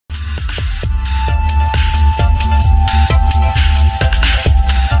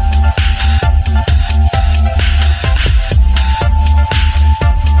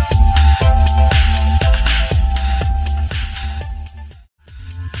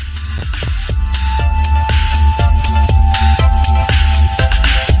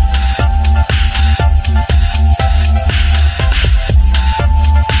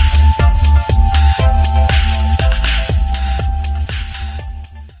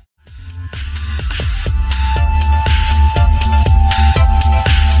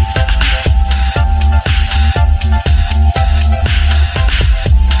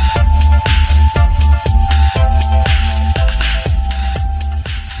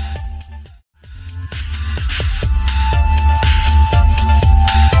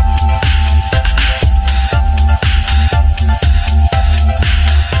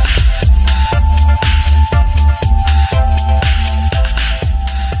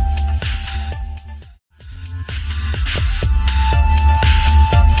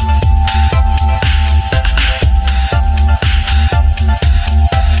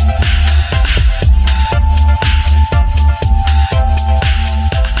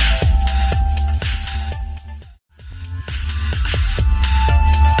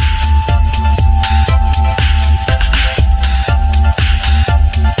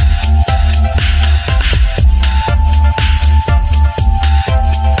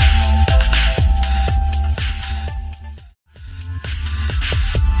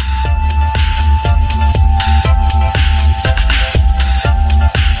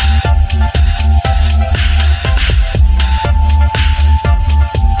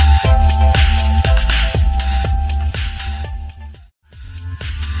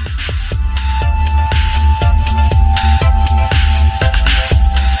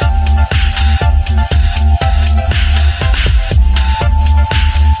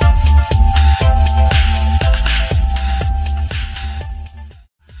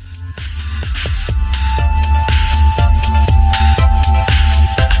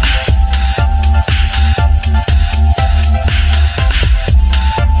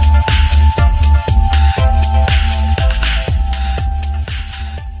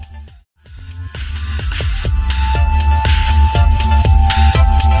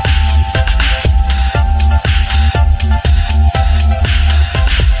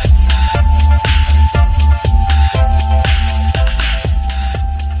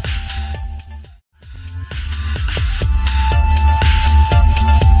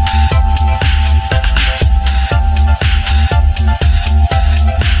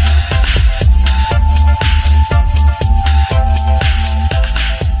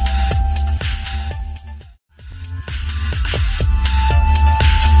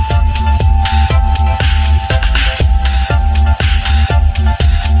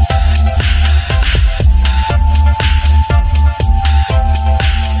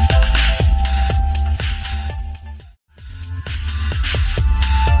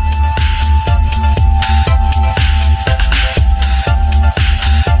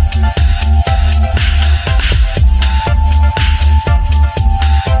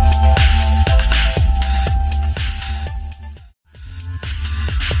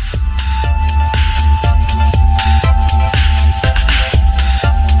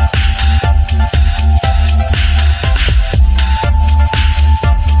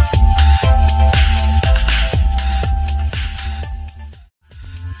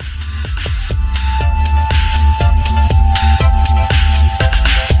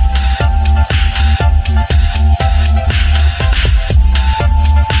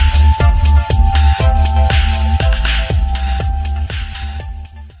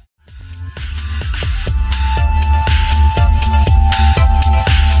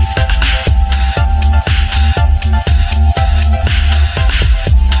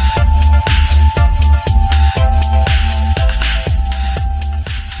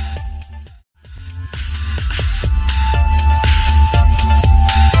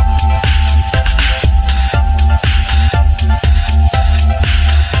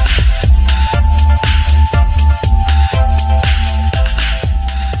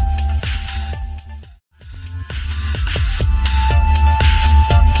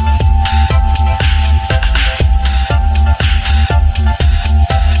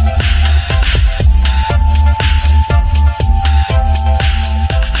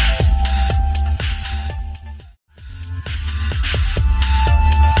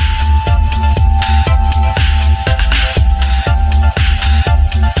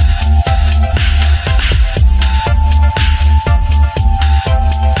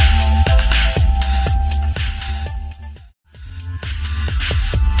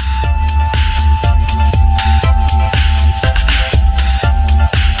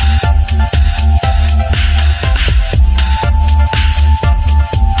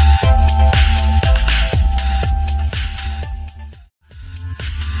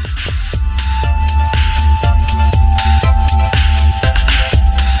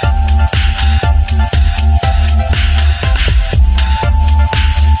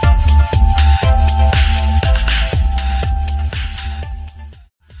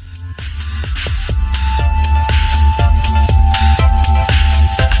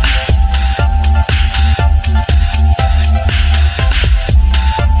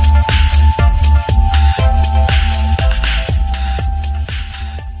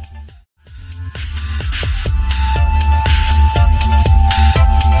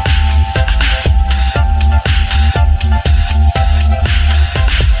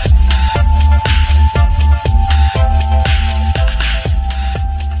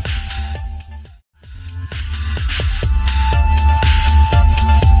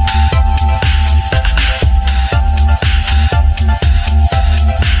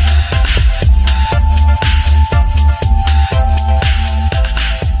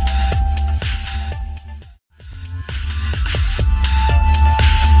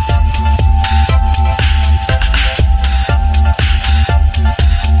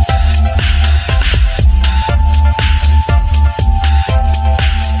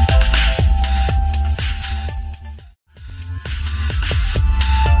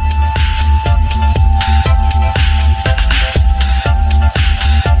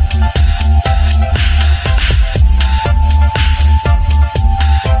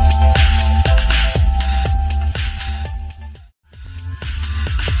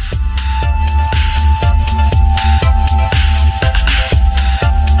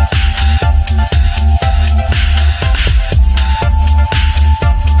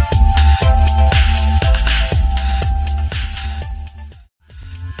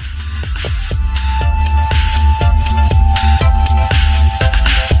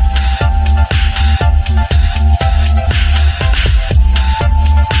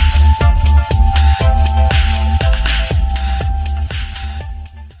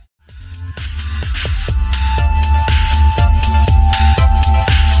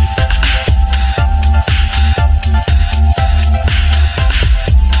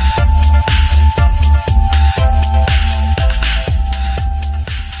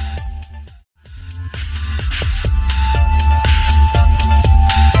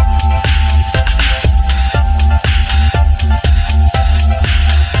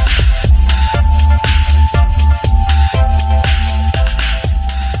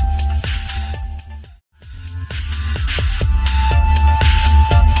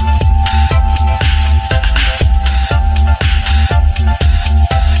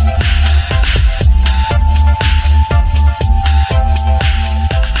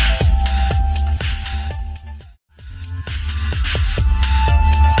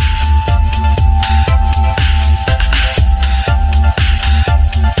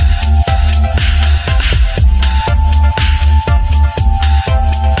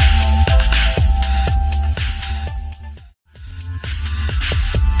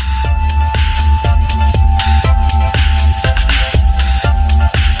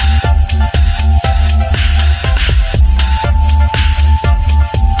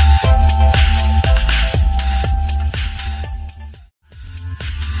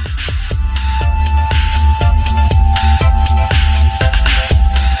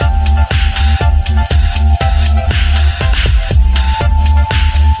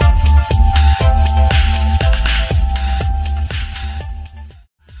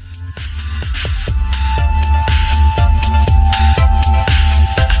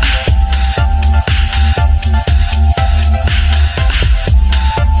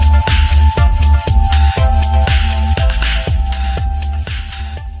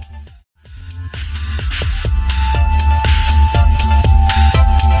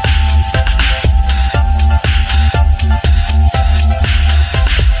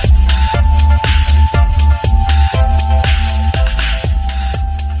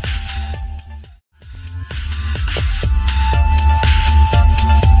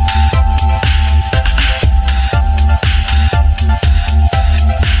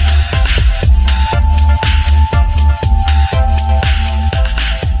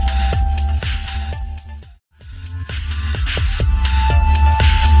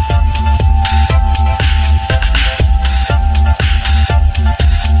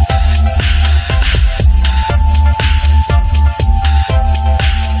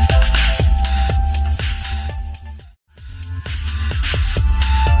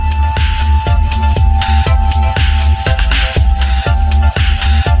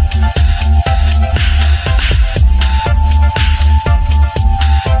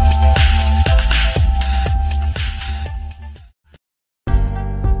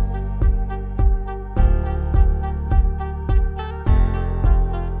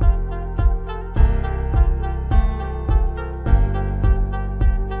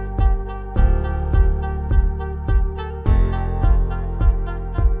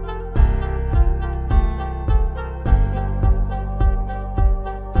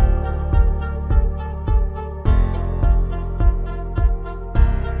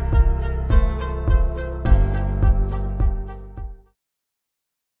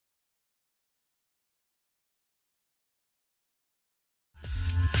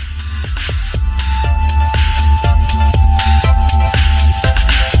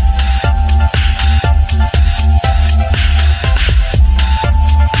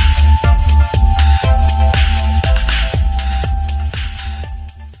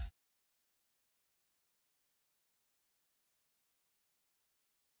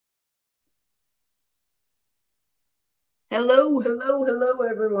Hello, hello, hello,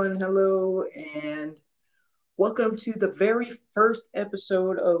 everyone. Hello, and welcome to the very first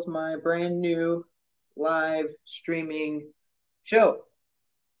episode of my brand new live streaming show.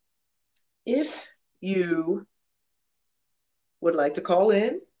 If you would like to call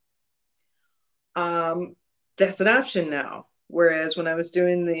in, um, that's an option now. Whereas when I was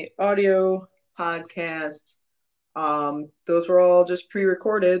doing the audio podcasts, those were all just pre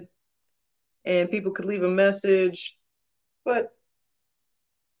recorded and people could leave a message, but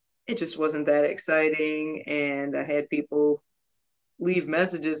it just wasn't that exciting. And I had people leave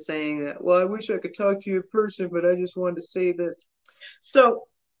messages saying that, well, I wish I could talk to you in person, but I just wanted to say this. So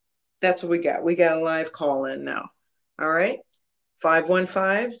that's what we got. We got a live call in now. All right.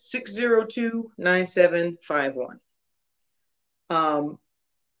 515-602-9751. Um,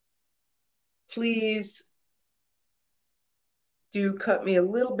 please do cut me a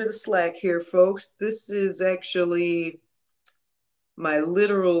little bit of slack here, folks. This is actually my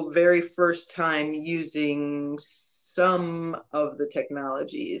literal very first time using some of the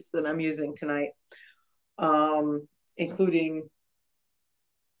technologies that I'm using tonight, including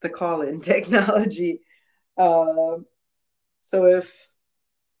the call-in technology. Uh, so if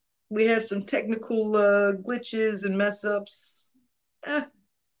we have some technical glitches and mess ups, eh,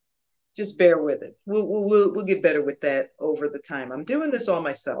 just bear with it. We'll get better with that over the time. I'm doing this all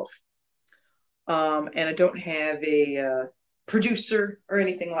myself, and I don't have a producer or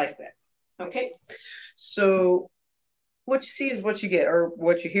anything like that. Okay, so what you see is what you get, or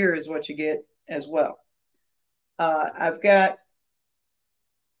what you hear is what you get as well. I've got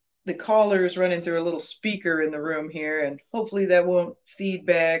the callers running through a little speaker in the room here, and hopefully that won't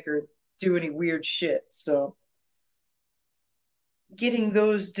feedback or do any weird shit. So, getting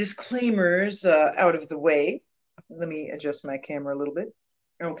those disclaimers out of the way, let me adjust my camera a little bit.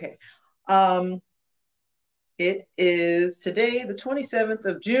 Okay. Um, it is today, the 27th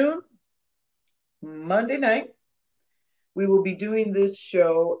of June, Monday night. We will be doing this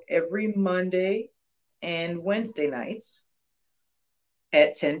show every Monday and Wednesday nights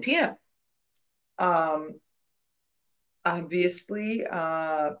at 10 p.m. Um, obviously,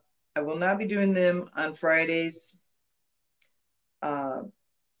 I will not be doing them on Fridays. Uh,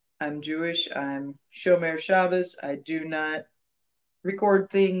 I'm Jewish. I'm Shomer Shabbos. I do not record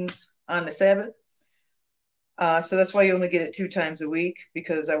things on the Sabbath. So that's why you only get it 2 times a week,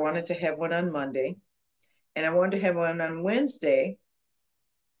 because I wanted to have one on Monday and I wanted to have one on Wednesday.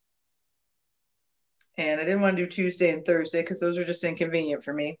 And I didn't want to do Tuesday and Thursday because those are just inconvenient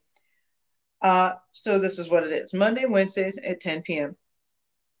for me. So this is what it is: Monday and Wednesdays at 10 p.m.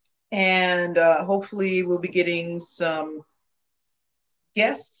 And hopefully we'll be getting some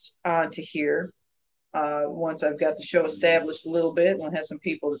guests on to here once I've got the show established a little bit and we'll have some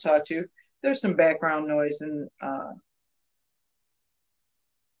people to talk to. There's some background noise, and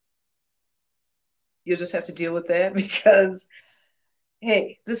you'll just have to deal with that because,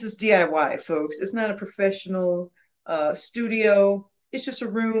 hey, this is DIY, folks. It's not a professional studio. It's just a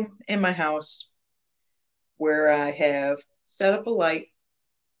room in my house where I have set up a light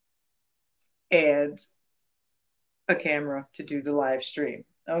and a camera to do the live stream.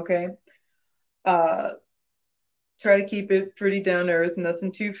 Okay. Uh, try to keep it pretty down to earth,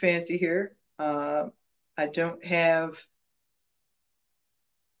 nothing too fancy here. I don't have,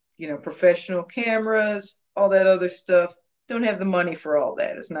 professional cameras, all that other stuff. Don't have the money for all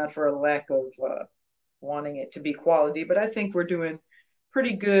that. It's not for a lack of wanting it to be quality, but I think we're doing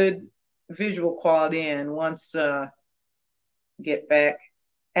pretty good visual quality. And once get back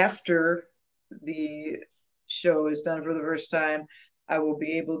after the show is done for the first time, I will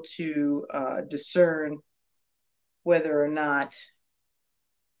be able to discern whether or not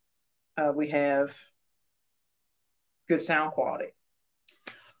we have good sound quality.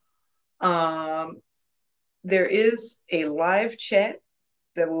 Um, there is a live chat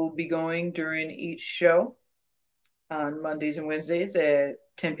that will be going during each show on Mondays and Wednesdays at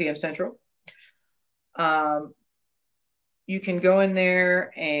 10 p.m. Central. Um, you can go in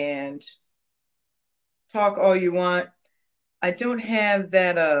there and talk all you want. I don't have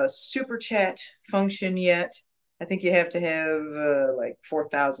that super chat function yet. I think you have to have like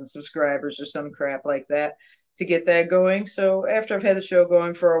 4,000 subscribers or some crap like that to get that going. So after I've had the show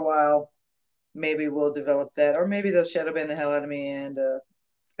going for a while, maybe we'll develop that, or maybe they'll shadow ban the hell out of me and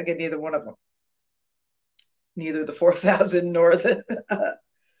I get neither one of them, neither the 4,000 nor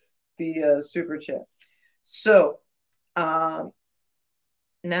the super chat. So um,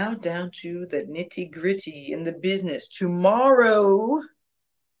 now down to the nitty gritty in the business. Tomorrow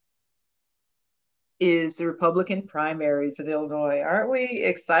is the Republican primaries in Illinois. Aren't we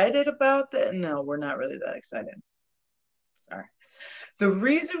excited about that? No, we're not really that excited. Sorry. The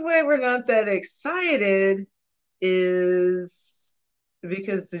reason why we're not that excited is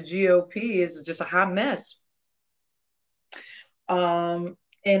because the GOP is just a hot mess. And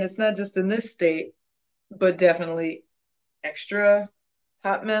it's not just in this state, but definitely extra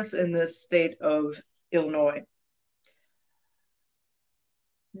hot mess in this state of Illinois.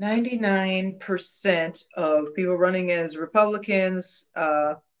 99% of people running as Republicans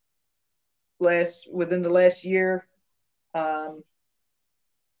within the last year um,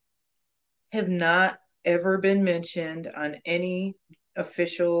 have not ever been mentioned on any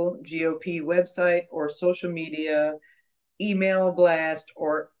official GOP website or social media, email blast,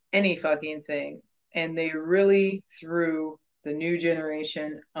 or any fucking thing. And they really threw the new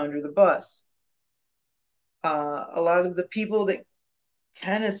generation under the bus. A lot of the people that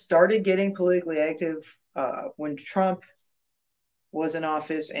kind of started getting politically active when Trump was in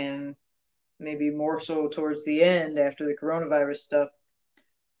office, and maybe more so towards the end after the coronavirus stuff,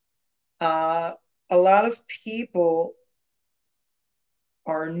 uh, a lot of people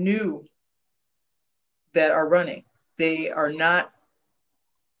are new that are running. They are not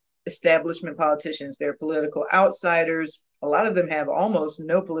establishment politicians, they're political outsiders. A lot of them have almost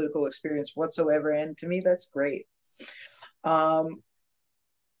no political experience whatsoever. And to me, that's great. Um,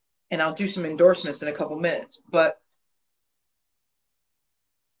 and I'll do some endorsements in a couple minutes. But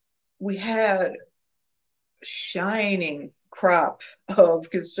we had a shining crop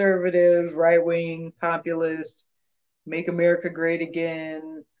of conservative, right wing, populist, make America great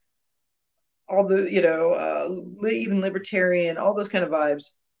again, all the, even libertarian, all those kind of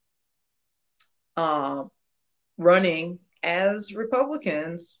vibes, uh, running as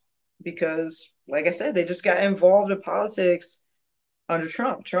Republicans because, like I said, they just got involved in politics under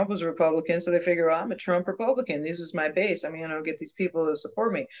Trump. Trump was a Republican, so they figure, well, I'm a Trump Republican. This is my base. I mean, I'll get these people to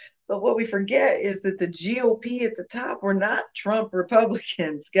support me. But what we forget is that the GOP at the top were not Trump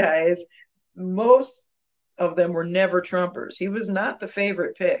Republicans, guys. Most of them were never Trumpers. He was not the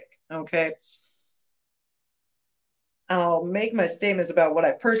favorite pick. Okay. I'll make my statements about what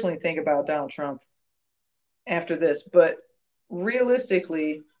I personally think about Donald Trump after this, but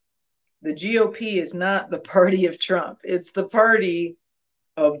realistically, the GOP is not the party of Trump. It's the party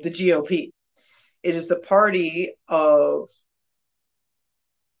of the GOP. It is the party of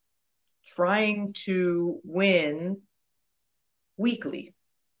trying to win weekly.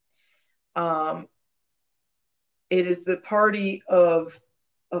 Um, it is the party of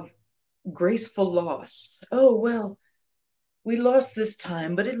graceful loss. Oh well, we lost this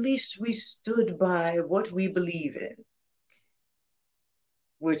time, but at least we stood by what we believe in,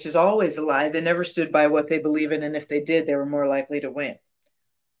 which is always a lie. They never stood by what they believe in, and if they did, they were more likely to win.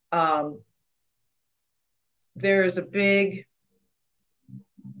 Um, there's a big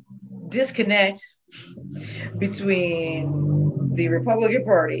disconnect between the Republican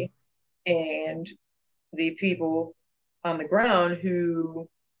Party and the people on the ground who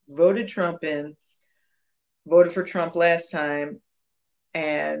voted Trump in, voted for Trump last time,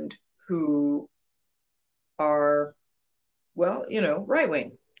 and who are, well, right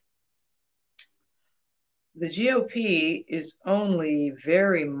wing. The GOP is only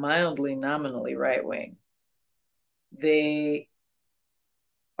very mildly nominally right wing. They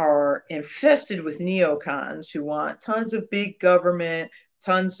are infested with neocons who want tons of big government,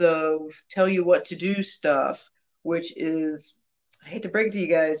 tons of tell you what to do stuff, which is, I hate to break it to you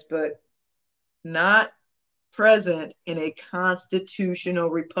guys, but not present in a constitutional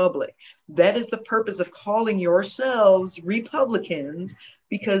republic. That is the purpose of calling yourselves Republicans,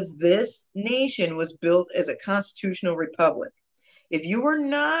 because this nation was built as a constitutional republic. If you are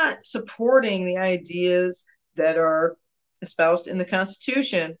not supporting the ideas that are espoused in the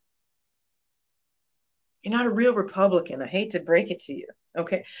Constitution, you're not a real Republican. I hate to break it to you.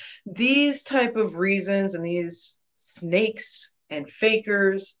 Okay. These type of reasons and these snakes and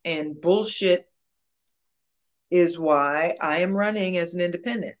fakers and bullshit is why I am running as an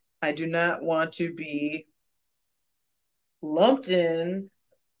independent. I do not want to be lumped in,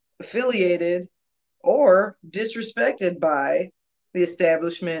 affiliated, or disrespected by the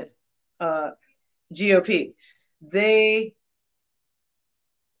establishment GOP. They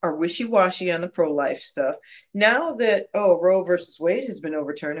are wishy-washy on the pro-life stuff. Now that Roe versus Wade has been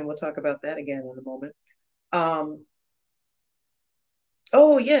overturned, and we'll talk about that again in a moment.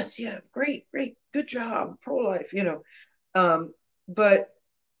 Oh yes, yeah, great, good job, pro-life, but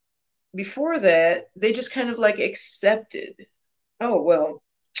before that, they just kind of like accepted, oh well,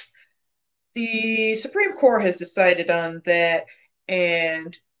 the Supreme Court has decided on that,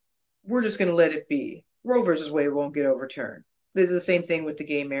 and we're just going to let it be. Roe versus Wade won't get overturned. This is the same thing with the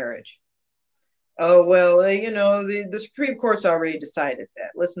gay marriage. Oh, well, the Supreme Court's already decided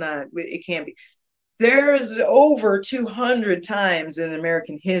that. Let's not, it can't be. There's over 200 times in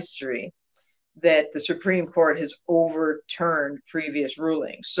American history that the Supreme Court has overturned previous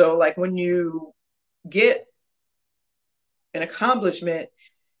rulings. So, like, when you get an accomplishment,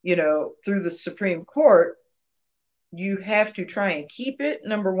 through the Supreme Court, you have to try and keep it,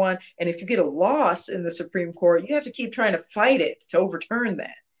 number one. And if you get a loss in the Supreme Court, you have to keep trying to fight it to overturn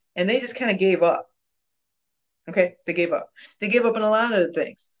that. And they just kind of gave up. Okay, they gave up. They gave up on a lot of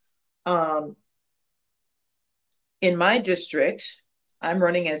things. Um, in my district, I'm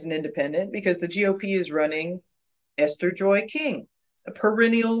running as an independent because the GOP is running Esther Joy King, a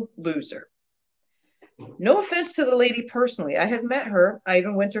perennial loser. No offense to the lady personally. I have met her. I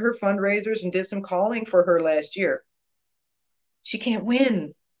even went to her fundraisers and did some calling for her last year. She can't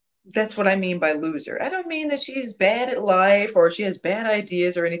win. That's what I mean by loser. I don't mean that she's bad at life or she has bad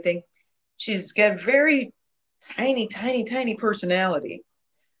ideas or anything. She's got very tiny, tiny, tiny personality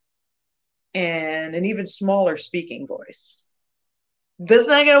and an even smaller speaking voice. That's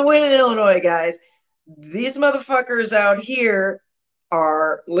not going to win in Illinois, guys. These motherfuckers out here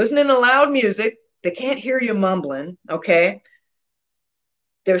are listening to loud music. They can't hear you mumbling, okay?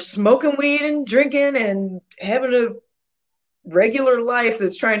 They're smoking weed and drinking and having a regular life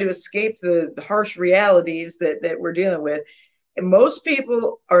that's trying to escape the harsh realities that we're dealing with. And most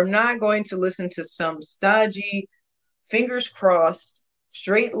people are not going to listen to some stodgy, fingers crossed,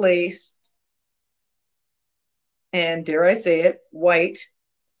 straight laced, and dare I say it, white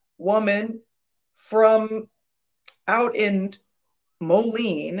woman from out in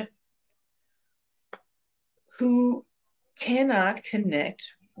Moline who cannot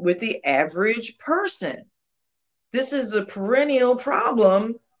connect with the average person. This is a perennial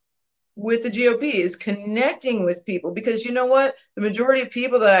problem with the GOP, is connecting with people, because you know what? The majority of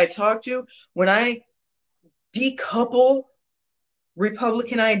people that I talk to, when I decouple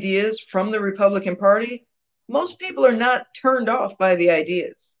Republican ideas from the Republican Party, most people are not turned off by the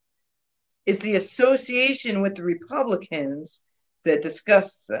ideas. It's the association with the Republicans that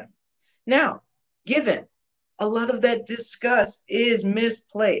disgusts them. Now, given a lot of that disgust is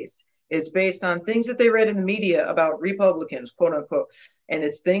misplaced, it's based on things that they read in the media about Republicans, quote unquote, and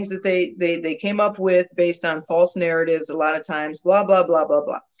it's things that they came up with based on false narratives a lot of times, blah blah blah blah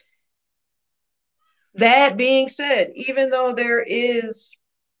blah. That being said, even though there is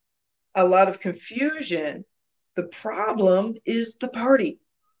a lot of confusion, the problem is the party.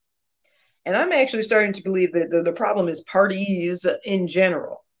 And I'm actually starting to believe that the problem is parties in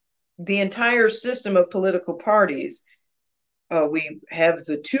general. The entire system of political parties. We have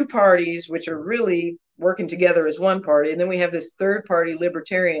the two parties, which are really working together as one party. And then we have this third party,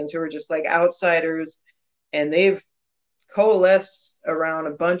 libertarians, who are just like outsiders. And they've coalesced around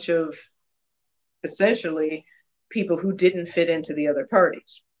a bunch of essentially people who didn't fit into the other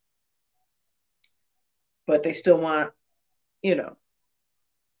parties. But they still want, you know,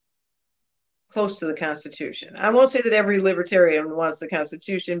 close to the Constitution. I won't say that every libertarian wants the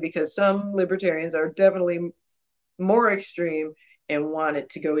Constitution, because some libertarians are definitely more extreme and want it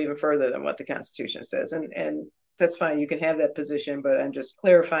to go even further than what the Constitution says. And that's fine. You can have that position, but I'm just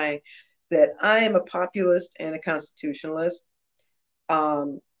clarifying that I am a populist and a constitutionalist.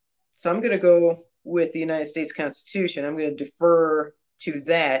 So I'm going to go with the United States Constitution. I'm going to defer to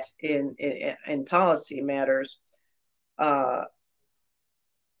that in policy matters,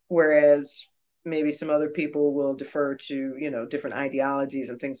 whereas maybe some other people will defer to, different ideologies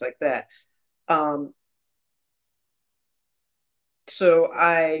and things like that. So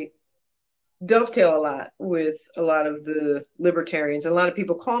I dovetail a lot with a lot of the libertarians. A lot of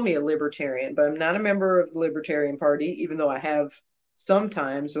people call me a libertarian, but I'm not a member of the Libertarian Party, even though I have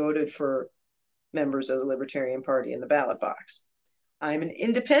sometimes voted for members of the Libertarian Party in the ballot box. I'm an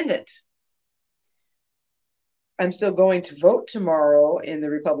independent. I'm still going to vote tomorrow in the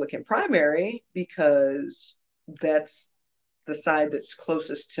Republican primary because that's the side that's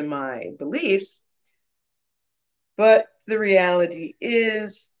closest to my beliefs. But the reality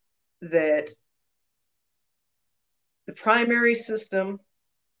is that the primary system,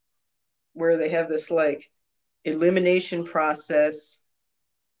 where they have this like elimination process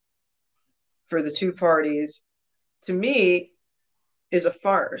for the two parties, to me is a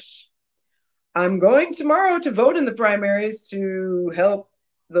farce. I'm going tomorrow to vote in the primaries to help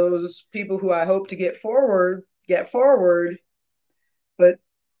those people who I hope to get forward. But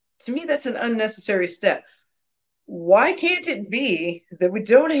to me, that's an unnecessary step. Why can't it be that we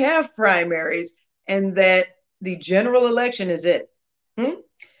don't have primaries and that the general election is it?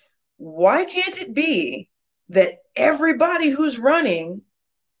 Why can't it be that everybody who's running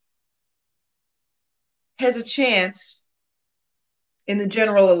has a chance in the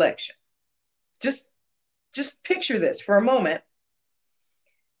general election. Just just picture this for a moment,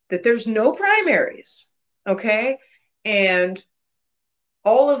 that there's no primaries, okay? And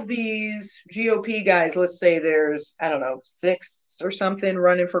all of these GOP guys, let's say there's, I don't know, six or something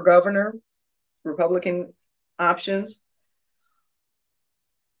running for governor, Republican options.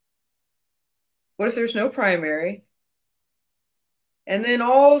 What if there's no primary? And then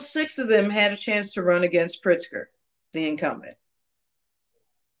all six of them had a chance to run against Pritzker, the incumbent.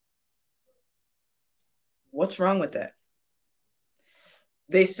 What's wrong with that?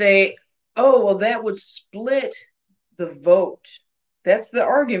 They say, oh, well, that would split the vote. That's the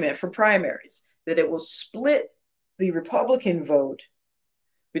argument for primaries, that it will split the Republican vote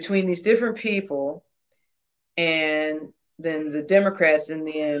between these different people, and then the Democrats in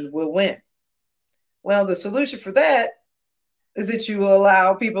the end will win. Well, the solution for that is that you will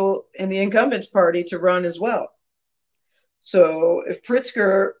allow people in the incumbent's party to run as well. So if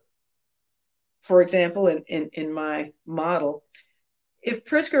Pritzker, for example, in my model, if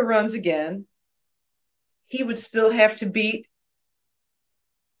Pritzker runs again, he would still have to beat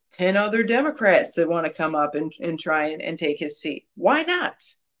 10 other Democrats that want to come up and try and take his seat. Why not?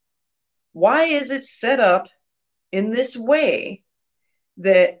 Why is it set up in this way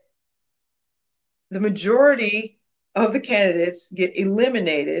that the majority of the candidates get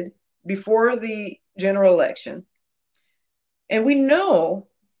eliminated before the general election? And we know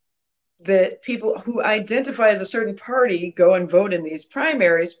that people who identify as a certain party go and vote in these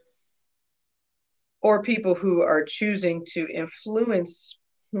primaries, or people who are choosing to influence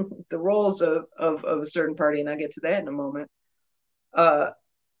the roles of a certain party, and I'll get to that in a moment, that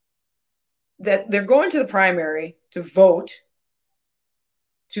they're going to the primary to vote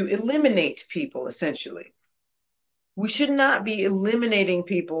to eliminate people, essentially. We should not be eliminating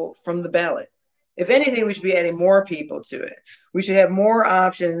people from the ballot. If anything, we should be adding more people to it. We should have more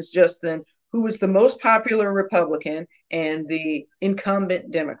options just than who is the most popular Republican and the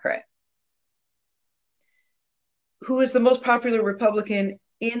incumbent Democrat. Who is the most popular Republican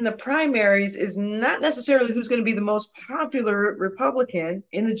in the primaries is not necessarily who's going to be the most popular Republican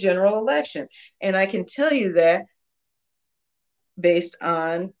in the general election. And I can tell you that based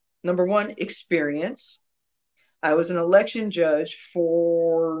on, number one, experience. I was an election judge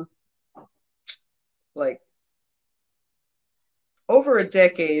for like over a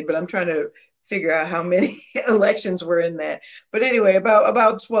decade, but I'm trying to figure out how many elections were in that. But anyway,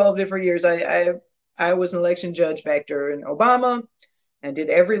 about 12 different years. I was an election judge back during Obama. I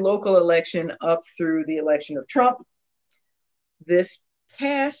did every local election up through the election of Trump. This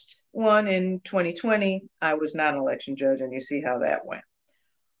past one in 2020, I was not an election judge, and you see how that went.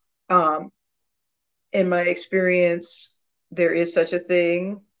 In my experience, there is such a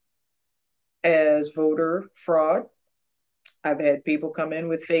thing as voter fraud. I've had people come in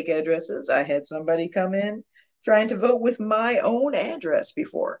with fake addresses. I had somebody come in trying to vote with my own address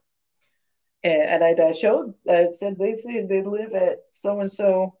before. And I showed, I said they live at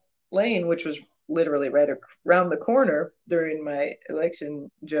so-and-so lane, which was literally right around the corner during my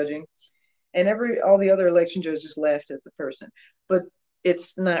election judging. And all the other election judges laughed at the person. But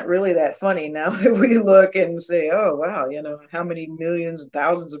it's not really that funny now that we look and say, oh, wow, how many millions,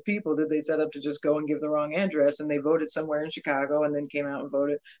 thousands of people did they set up to just go and give the wrong address? And they voted somewhere in Chicago and then came out and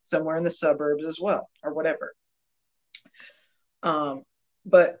voted somewhere in the suburbs as well, or whatever.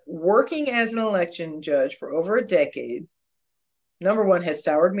 But working as an election judge for over a decade, number one, has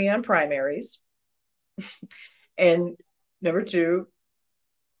soured me on primaries. And number two,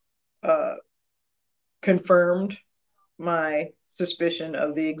 confirmed my suspicion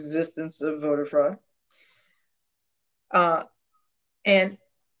of the existence of voter fraud. And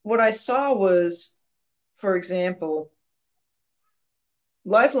what I saw was, for example,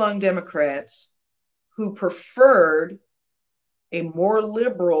 lifelong Democrats who preferred a more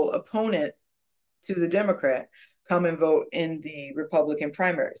liberal opponent to the Democrat come and vote in the Republican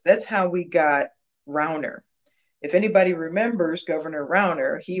primaries. That's how we got Rauner. If anybody remembers Governor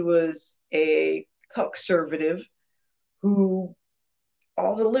Rauner, he was a conservative who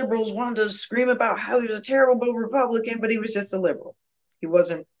all the liberals wanted to scream about how he was a terrible Republican, but he was just a liberal. He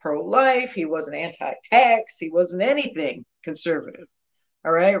wasn't pro-life. He wasn't anti-tax. He wasn't anything conservative.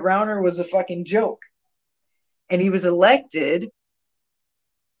 All right. Rauner was a fucking joke. And he was elected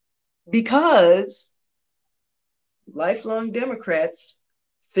because lifelong Democrats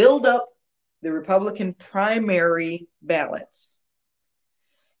filled up the Republican primary ballots.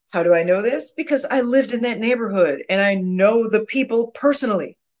 How do I know this? Because I lived in that neighborhood and I know the people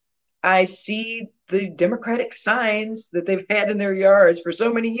personally. I see the Democratic signs that they've had in their yards for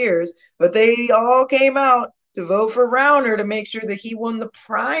so many years, but they all came out to vote for Rauner to make sure that he won the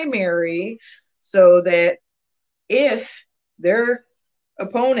primary, so that if their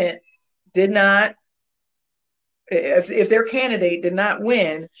opponent did not, if their candidate did not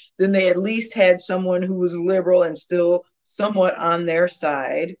win, then they at least had someone who was liberal and still somewhat on their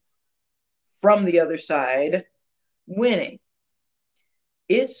side from the other side winning.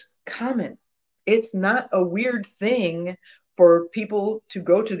 It's common. It's not a weird thing for people to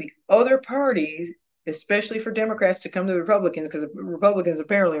go to the other parties, especially for Democrats to come to the Republicans, because Republicans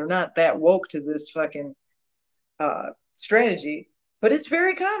apparently are not that woke to this fucking strategy. But it's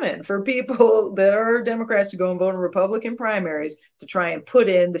very common for people that are Democrats to go and vote in Republican primaries to try and put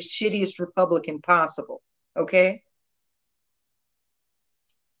in the shittiest Republican possible. Okay?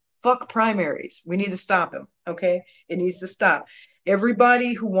 Fuck primaries. We need to stop him. Okay? It needs to stop.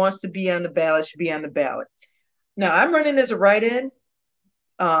 Everybody who wants to be on the ballot should be on the ballot. Now, I'm running as a write-in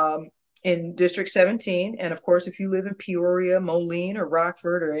in District 17. And of course, if you live in Peoria, Moline, or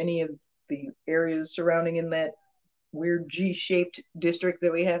Rockford, or any of the areas surrounding in that weird G-shaped district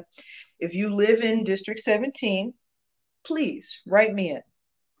that we have, if you live in District 17, please write me in.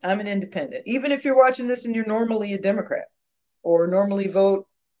 I'm an independent. Even if you're watching this and you're normally a Democrat, or normally vote,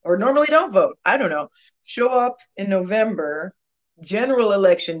 or normally don't vote, I don't know. Show up in November, general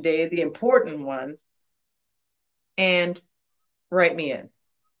election day, the important one, and write me in.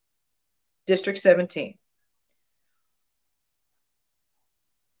 District 17.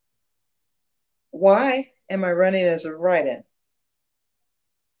 Why am I running as a write-in?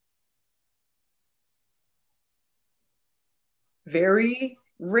 Very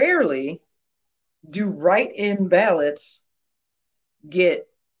rarely do write-in ballots get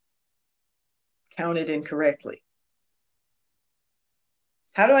counted incorrectly.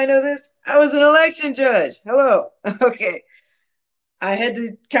 How do I know this? I was an election judge. Hello. Okay. I had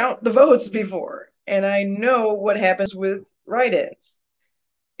to count the votes before, and I know what happens with write-ins.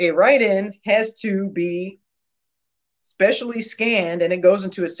 A write-in has to be specially scanned, and it goes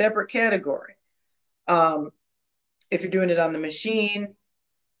into a separate category. If you're doing it on the machine,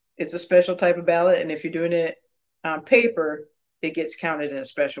 it's a special type of ballot, and if you're doing it on paper, it gets counted in a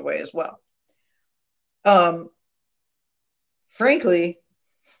special way as well. Frankly,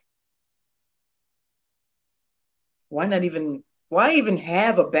 why even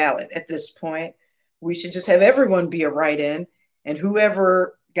have a ballot at this point? We should just have everyone be a write-in, and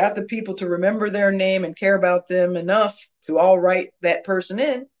whoever got the people to remember their name and care about them enough to all write that person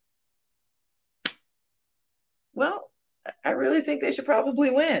in, well, I really think they should probably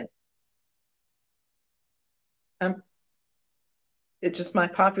win. It's just my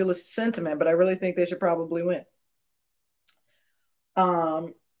populist sentiment, but I really think they should probably win.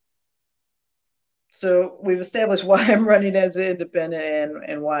 So we've established why I'm running as an independent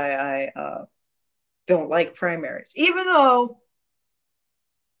and why I don't like primaries, even though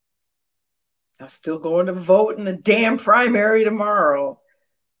I'm still going to vote in the damn primary tomorrow.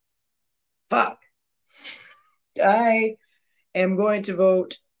 Fuck. I am going to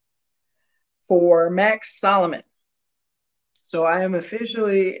vote for Max Solomon. So I am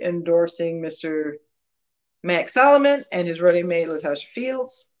officially endorsing Mr. Max Solomon and his running mate, Natasha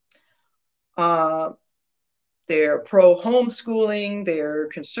Fields. They're pro homeschooling, they're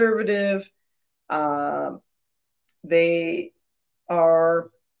conservative. They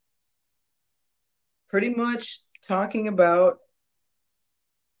are pretty much talking about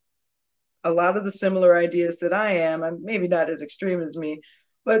a lot of the similar ideas that I am. I'm maybe not as extreme as me,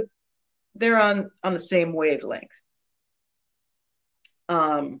 but they're on the same wavelength.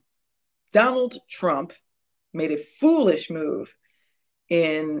 Donald Trump made a foolish move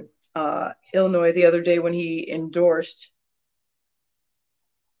in Illinois the other day when he endorsed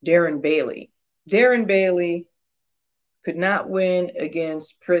Darren Bailey. Darren Bailey could not win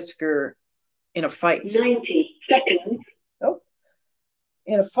against Pritzker in a fight. 90 seconds. Oh,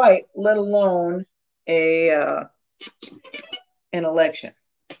 in a fight, let alone an election.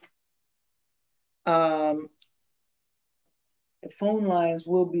 The phone lines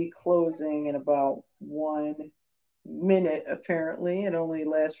will be closing in about 1 minute, apparently. It only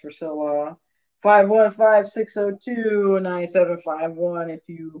lasts for so long. 515-602-9751 if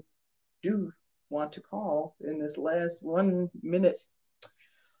you do want to call in this last 1 minute.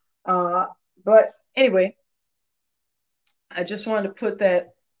 But anyway, I just wanted to put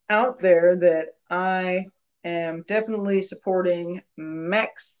that out there that I am definitely supporting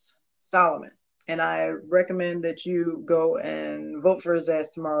Max Solomon. And I recommend that you go and vote for his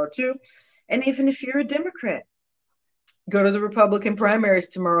ass tomorrow too. And even if you're a Democrat, Go to the Republican primaries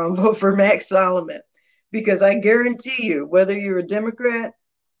tomorrow and vote for Max Solomon. Because I guarantee you, whether you're a Democrat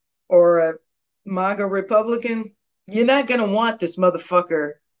or a MAGA Republican, you're not going to want this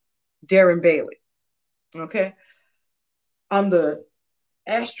motherfucker, Darren Bailey. Okay? On the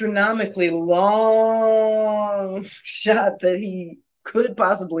astronomically long shot that he could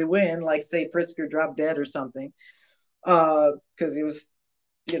possibly win, like, say, Pritzker dropped dead or something, because he was,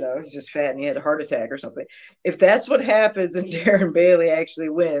 he's just fat and he had a heart attack or something. If that's what happens and Darren Bailey actually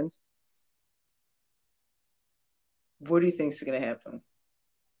wins, what do you think's going to happen?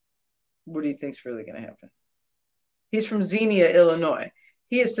 What do you think's really going to happen? He's from Xenia, Illinois.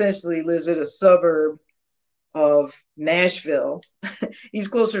 He essentially lives in a suburb of Nashville. He's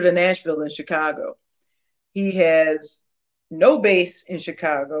closer to Nashville than Chicago. He has no base in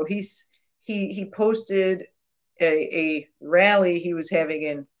Chicago. He posted a rally he was having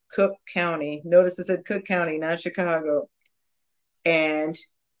in Cook County. Notice it said Cook County, not Chicago. And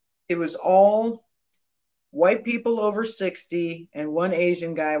it was all white people over 60 and one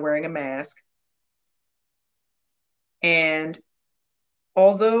Asian guy wearing a mask. And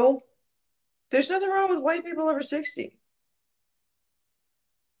although there's nothing wrong with white people over 60,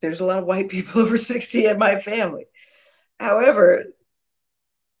 there's a lot of white people over 60 in my family. However,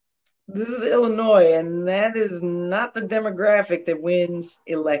 this is Illinois, and that is not the demographic that wins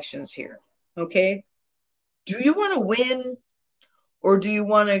elections here. Okay? Do you want to win, or do you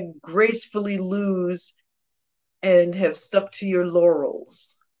want to gracefully lose and have stuck to your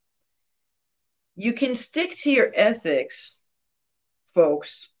laurels? You can stick to your ethics,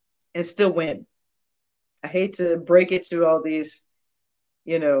 folks, and still win. I hate to break it to all these,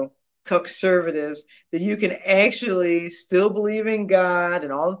 conservatives, that you can actually still believe in God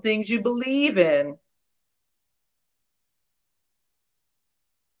and all the things you believe in,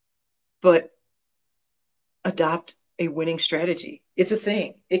 but adopt a winning strategy. It's a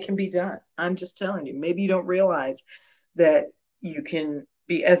thing. It can be done. I'm just telling you. Maybe you don't realize that you can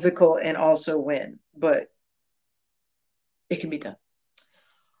be ethical and also win, but it can be done.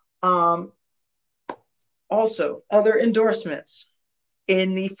 Also, other endorsements.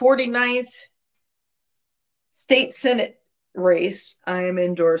 In the 49th state Senate race, I am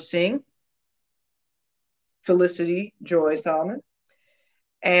endorsing Felicity Joy Solomon.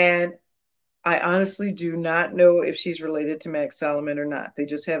 And I honestly do not know if she's related to Max Solomon or not. They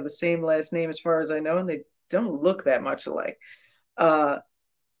just have the same last name as far as I know, and they don't look that much alike. And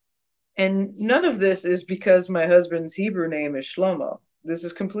none of this is because my husband's Hebrew name is Shlomo. This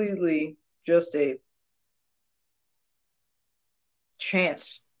is completely just a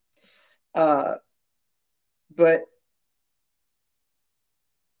chance. But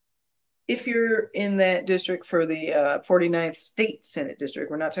if you're in that district for the 49th state Senate district,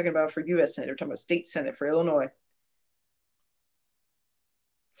 we're not talking about for U.S. Senate, we're talking about state Senate for Illinois.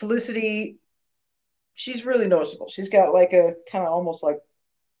 Felicity, she's really noticeable. She's got like a kind of almost like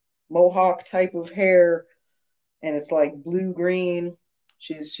mohawk type of hair, and it's like blue green.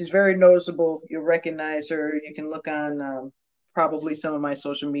 She's very noticeable. You'll recognize her. You can look on probably some of my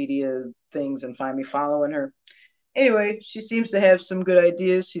social media things and find me following her. Anyway, she seems to have some good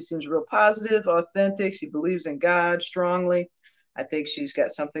ideas. She seems real positive, authentic. She believes in God strongly. I think she's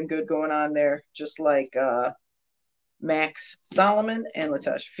got something good going on there, just like Max Solomon and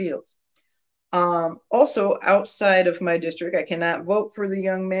Natasha Fields. Also, outside of my district, I cannot vote for the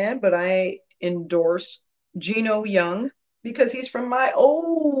young man, but I endorse Gino Young because he's from my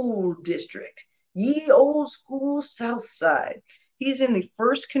old district, ye old school South Side. He's in the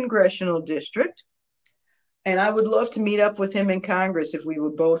 1st Congressional District, and I would love to meet up with him in Congress if we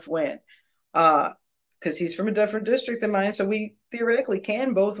would both win, because he's from a different district than mine, so we theoretically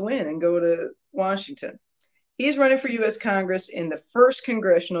can both win and go to Washington. He's running for U.S. Congress in the 1st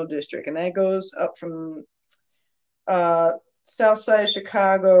Congressional District, and that goes up from south side of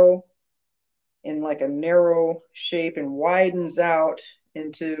Chicago in like a narrow shape and widens out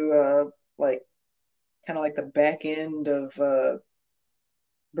into like kind of like the back end of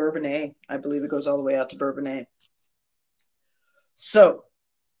Bourbonnais. I believe it goes all the way out to Bourbonnais. So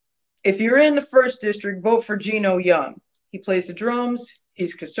if you're in the 1st district, vote for Gino Young. He plays the drums.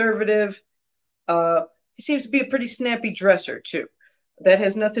 He's conservative. He seems to be a pretty snappy dresser too. That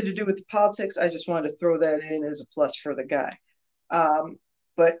has nothing to do with the politics. I just wanted to throw that in as a plus for the guy.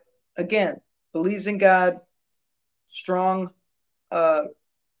 But again, believes in God, strong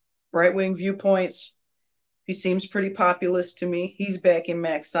right-wing viewpoints. He seems pretty populist to me. He's backing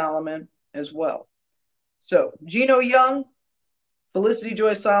Max Solomon as well. So Gino Young, Felicity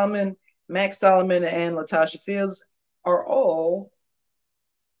Joy Solomon, Max Solomon, and Natasha Fields are all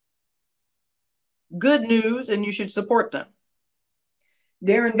Good news, and you should support them.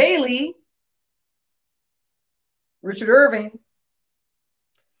 Darren Bailey, Richard Irving,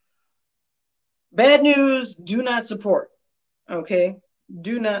 bad news, do not support. Okay?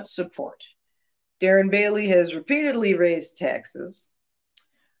 Do not support. Darren Bailey has repeatedly raised taxes.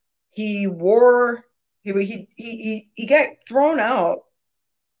 He wore he got thrown out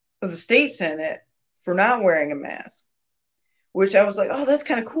of the state senate for not wearing a mask, which I was like, oh, that's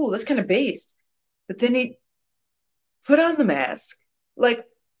kind of cool. That's kind of based. But then he put on the mask. Like,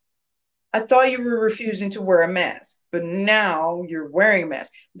 I thought you were refusing to wear a mask, but now you're wearing a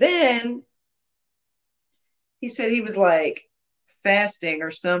mask. Then he said he was like fasting or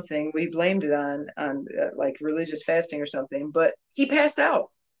something. We blamed it on like religious fasting or something, but he passed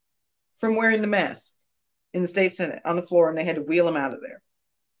out from wearing the mask in the state senate on the floor, and they had to wheel him out of there.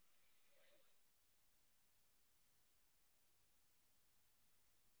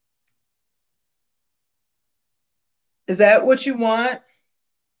 Is that what you want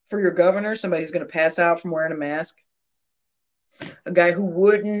for your governor? Somebody who's going to pass out from wearing a mask? A guy who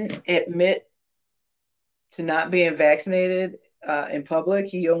wouldn't admit to not being vaccinated in public.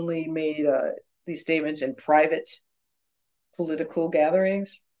 He only made these statements in private political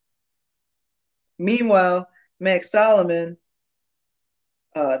gatherings. Meanwhile, Max Solomon,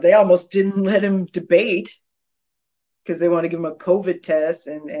 they almost didn't let him debate because they want to give him a COVID test,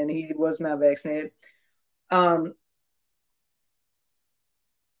 and he was not vaccinated. Um,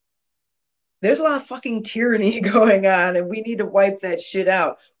 there's a lot of fucking tyranny going on, and we need to wipe that shit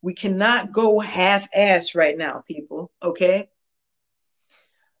out. We cannot go half-ass right now, people. Okay,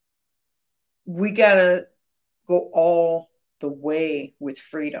 we gotta go all the way with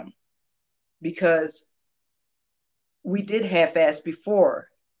freedom because we did half-ass before.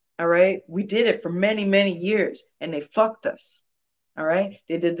 All right, we did it for many, many years, and they fucked us. All right,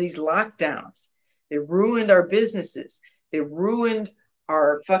 they did these lockdowns. They ruined our businesses. They ruined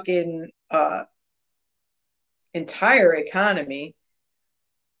our fucking entire economy,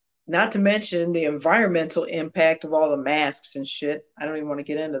 not to mention the environmental impact of all the masks and shit. I don't even want to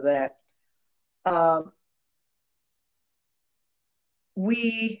get into that. Um,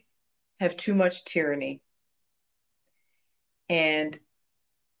 we have too much tyranny, and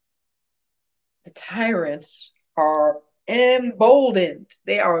the tyrants are emboldened.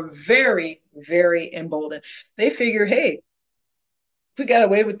 They are very, very emboldened. They figure, hey, if we got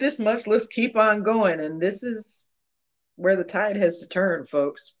away with this much, let's keep on going. And this is where the tide has to turn,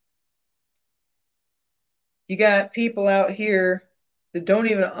 folks. You got people out here that don't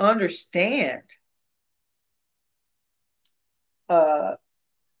even understand uh,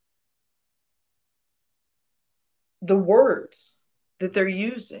 the words that they're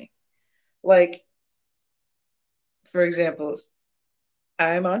using. Like, for example,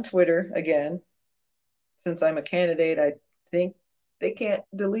 I'm on Twitter again. Since I'm a candidate, I think they can't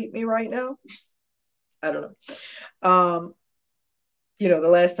delete me right now. I don't know. The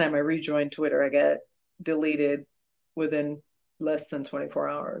last time I rejoined Twitter, I got deleted within less than 24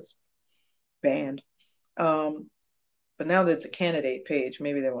 hours, banned. But now that it's a candidate page,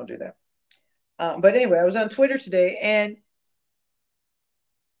 maybe they won't do that. But anyway, I was on Twitter today, and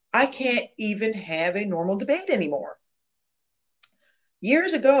I can't even have a normal debate anymore.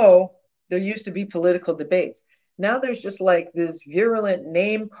 Years ago, there used to be political debates. Now there's just like this virulent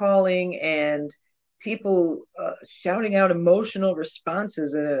name calling and people shouting out emotional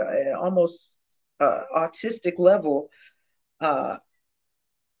responses at an almost autistic level, uh,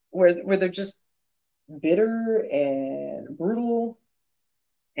 where they're just bitter and brutal,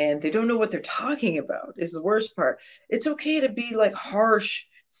 and they don't know what they're talking about. Is the worst part. It's okay to be like harsh,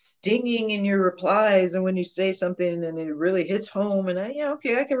 stinging in your replies, and when you say something and it really hits home, and yeah,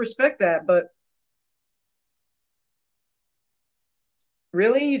 okay, I can respect that, but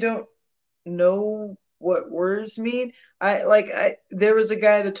really, you don't know what words mean? I there was a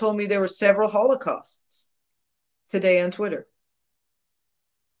guy that told me there were several Holocausts today on Twitter.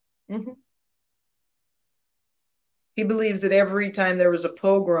 Mm-hmm. He believes that every time there was a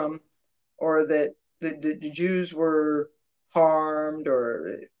pogrom or that the Jews were harmed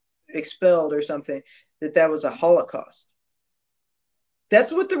or expelled or something, that was a Holocaust.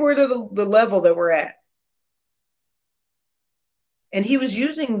 That's what the word of the level that we're at. And he was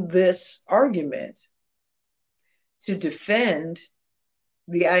using this argument to defend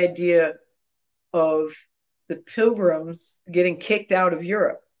the idea of the pilgrims getting kicked out of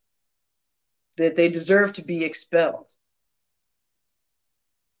Europe, that they deserve to be expelled.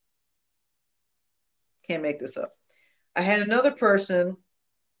 Can't make this up. I had another person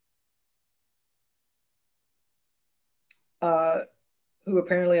who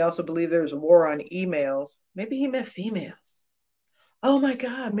apparently also believed there was a war on emails. Maybe he meant females. Oh my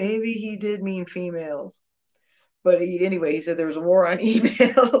God, maybe he did mean females. But anyway, he said there was a war on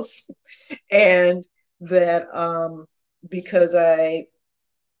emails and that because I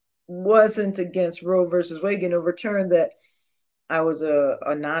wasn't against Roe versus Wade getting overturned, that I was a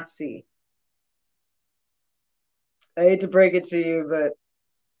Nazi. I hate to break it to you, but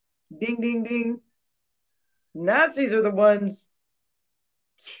ding, ding, ding. Nazis are the ones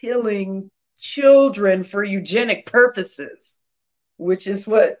killing children for eugenic purposes, which is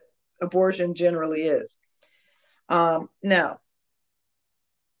what abortion generally is. Now,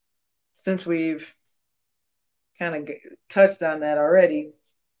 since we've kind of touched on that already,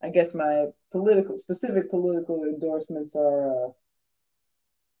 I guess my specific political endorsements are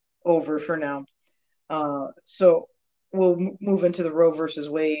over for now. So we'll move into the Roe versus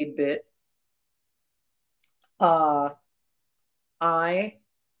Wade bit. Uh, I,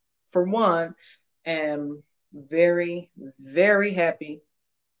 for one, am very, very happy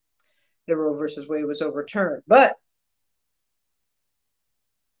that Roe versus Wade was overturned. But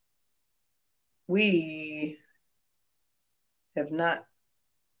we have not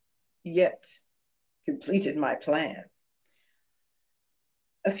yet completed my plan.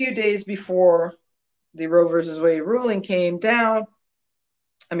 A few days before the Roe versus Wade ruling came down,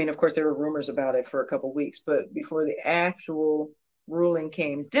 I mean, of course, there were rumors about it for a couple weeks, but before the actual ruling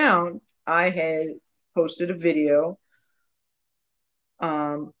came down, I had posted a video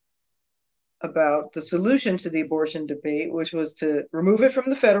um, about the solution to the abortion debate, which was to remove it from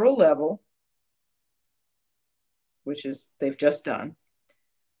the federal level, which is they've just done,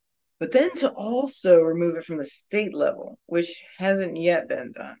 but then to also remove it from the state level, which hasn't yet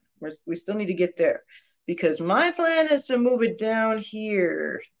been done. We still need to get there because my plan is to move it down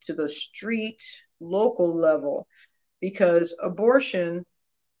here to the street local level because abortion,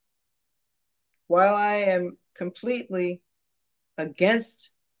 while I am completely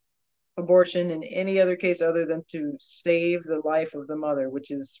against abortion in any other case other than to save the life of the mother,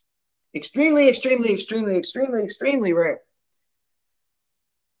 which is extremely, extremely, extremely, extremely, extremely rare.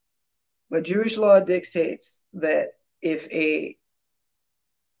 But Jewish law dictates that if a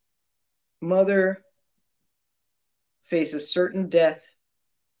mother faces certain death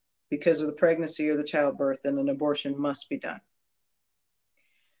because of the pregnancy or the childbirth, then an abortion must be done.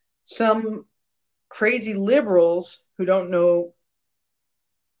 Some crazy liberals who don't know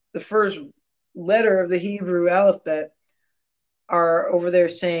the first letter of the Hebrew alphabet are over there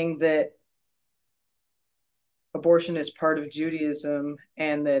saying that abortion is part of Judaism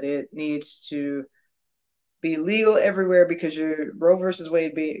and that it needs to be legal everywhere because your Roe versus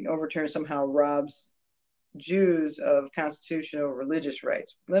Wade being overturned somehow robs Jews of constitutional religious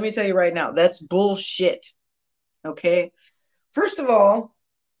rights. Let me tell you right now, that's bullshit. Okay? First of all,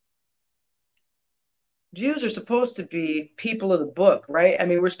 Jews are supposed to be people of the book, right? I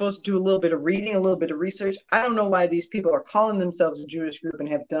mean, we're supposed to do a little bit of reading, a little bit of research. I don't know why these people are calling themselves a Jewish group and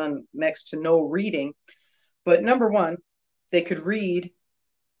have done next to no reading. But number one, they could read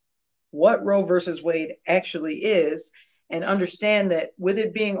what Roe versus Wade actually is and understand that with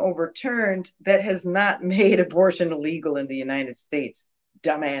it being overturned, that has not made abortion illegal in the United States,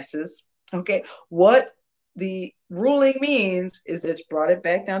 dumbasses. Okay. What the ruling means is that it's brought it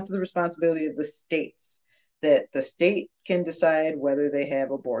back down to the responsibility of the states, that the state can decide whether they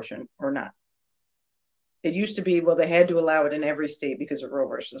have abortion or not. It used to be, well, they had to allow it in every state because of Roe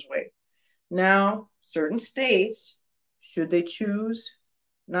versus Wade. Now, certain states, should they choose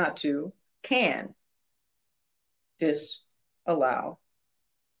not to, can disallow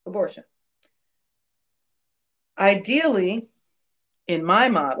abortion. Ideally, in my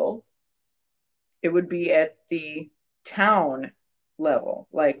model, it would be at the town level.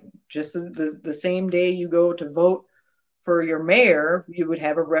 Like just the same day you go to vote for your mayor, you would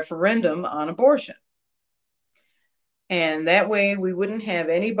have a referendum on abortion. And that way we wouldn't have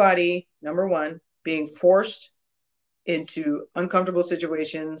anybody, number one, being forced into uncomfortable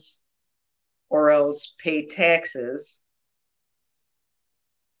situations or else pay taxes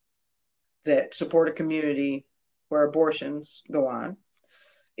that support a community where abortions go on.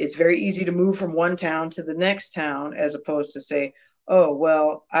 It's very easy to move from one town to the next town as opposed to say, oh,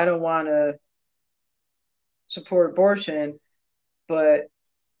 well, I don't want to support abortion, but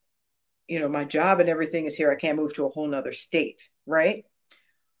you know, my job and everything is here. I can't move to a whole nother state, right?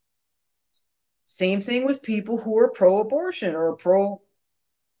 Same thing with people who are pro-abortion or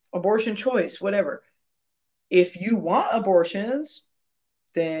pro-abortion choice, whatever. If you want abortions,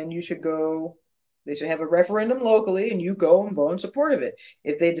 then you should go, they should have a referendum locally and you go and vote in support of it.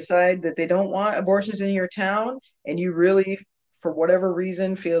 If they decide that they don't want abortions in your town and you really for whatever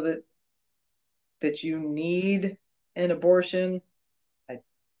reason feel that you need an abortion, I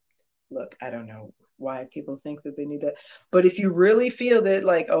look, I don't know why people think that they need that. But if you really feel that,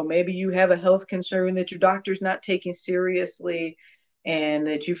 like, oh, maybe you have a health concern that your doctor's not taking seriously and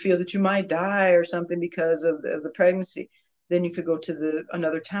that you feel that you might die or something because of the pregnancy, then you could go to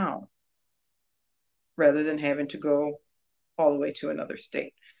another town rather than having to go all the way to another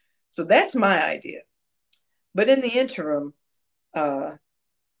state. So that's my idea. But in the interim, uh,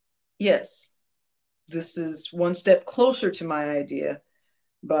 yes, this is one step closer to my idea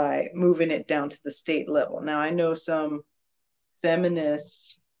by moving it down to the state level. Now, I know some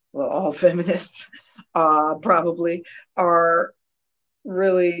feminists, well, all feminists probably are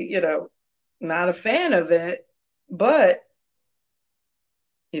really, not a fan of it. But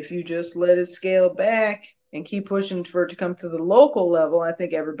if you just let it scale back and keep pushing for it to come to the local level, I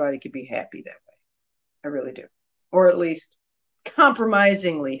think everybody could be happy that way. I really do. Or at least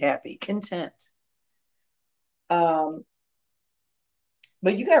compromisingly happy, content. Um,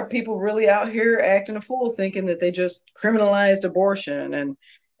 but you got people really out here acting a fool, thinking that they just criminalized abortion,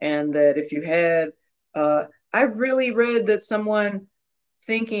 and that if you had, I really read that someone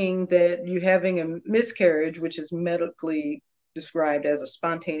thinking that you having a miscarriage, which is medically described as a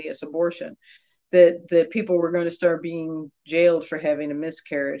spontaneous abortion, that people were going to start being jailed for having a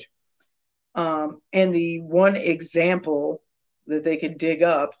miscarriage. And the one example that they could dig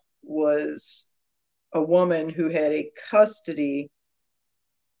up was a woman who had a custody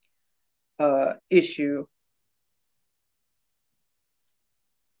issue.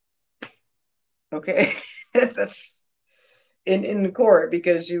 Okay, that's in the court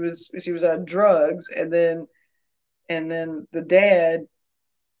because she was on drugs, and then the dad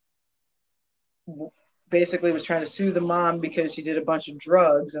basically was trying to sue the mom because she did a bunch of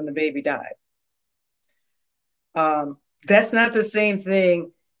drugs and the baby died. That's not the same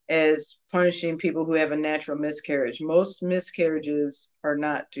thing as punishing people who have a natural miscarriage. Most miscarriages are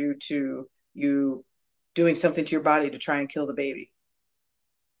not due to you doing something to your body to try and kill the baby.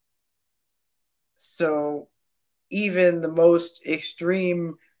 So even the most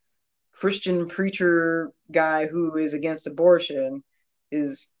extreme Christian preacher guy who is against abortion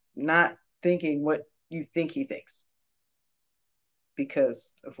is not thinking what you think he thinks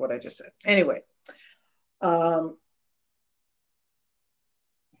because of what I just said. Anyway, um,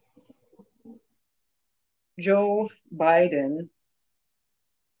 Joe Biden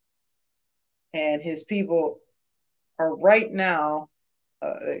and his people are right now,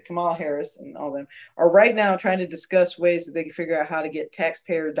 Kamala Harris and all them, are right now trying to discuss ways that they can figure out how to get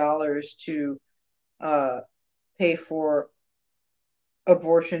taxpayer dollars to uh, pay for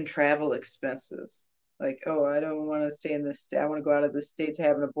abortion travel expenses. Like, oh, I don't want to stay in this state. I want to go out of the state to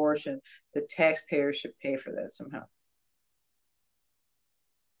have an abortion. The taxpayer should pay for that somehow.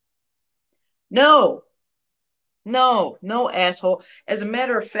 No, no, no, asshole. As a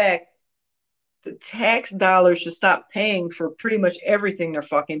matter of fact, the tax dollars should stop paying for pretty much everything they're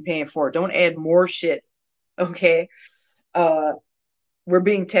fucking paying for. Don't add more shit. Okay. Uh, we're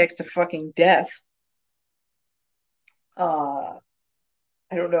being taxed to fucking death. Uh,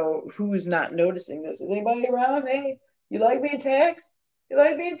 I don't know who's not noticing this. Is anybody around? Hey, you like being taxed? You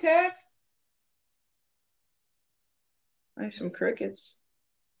like being taxed? I have some crickets.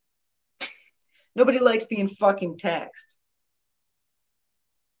 Nobody likes being fucking taxed.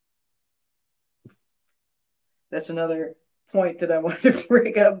 That's another point that I want to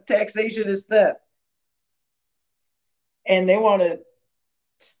bring up. Taxation is theft. And they want to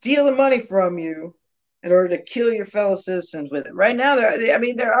steal the money from you in order to kill your fellow citizens with it. Right now,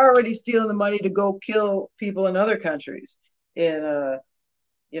 they're already stealing the money to go kill people in other countries. In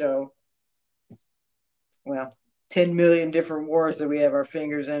you know, well, 10 million different wars that we have our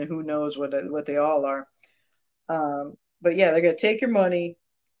fingers in. Who knows what they all are? But yeah, they're gonna take your money,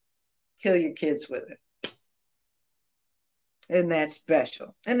 kill your kids with it, and that's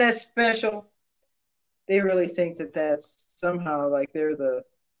special. And that's special. They really think that that's somehow like they're the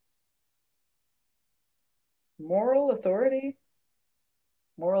moral authority.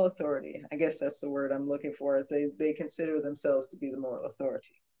 Moral authority. I guess that's the word I'm looking for. Is they consider themselves to be the moral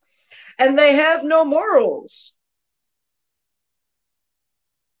authority, and they have no morals,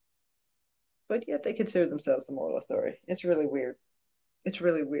 but yet they consider themselves the moral authority. It's really weird. It's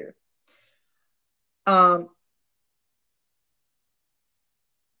really weird. Um,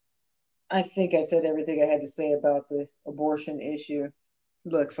 I think I said everything I had to say about the abortion issue.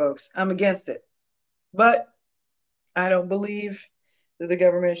 Look, folks, I'm against it, but I don't believe that the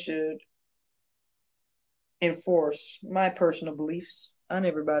government should enforce my personal beliefs on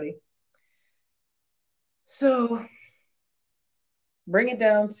everybody. So bring it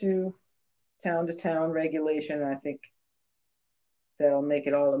down to town regulation. I think that'll make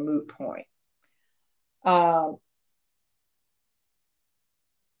it all a moot point. Um,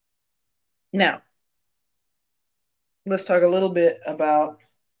 Now, let's talk a little bit about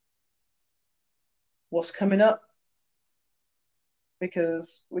what's coming up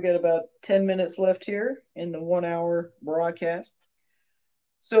because we got about 10 minutes left here in the 1 hour broadcast.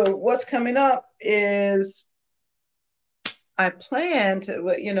 So, what's coming up is I plan to,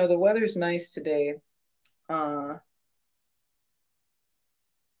 the weather's nice today, uh,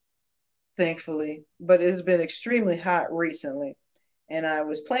 thankfully, but it's been extremely hot recently. And I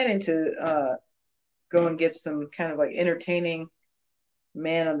was planning to go and get some kind of like entertaining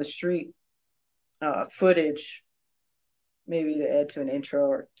man on the street footage, maybe to add to an intro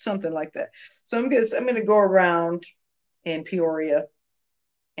or something like that. So I'm gonna go around in Peoria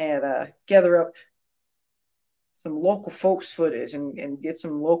and gather up some local folks footage and get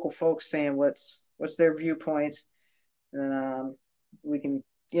some local folks saying what's their viewpoints, and we can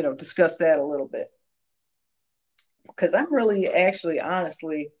discuss that a little bit because I'm really actually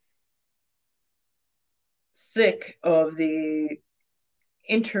honestly sick of the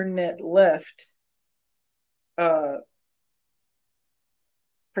internet left uh,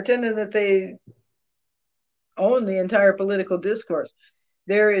 pretending that they own the entire political discourse.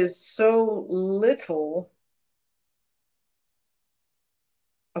 There is so little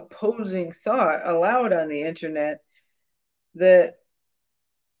opposing thought allowed on the internet that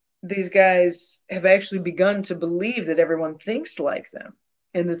these guys have actually begun to believe that everyone thinks like them.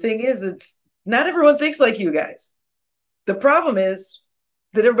 And the thing is, it's not everyone thinks like you guys. The problem is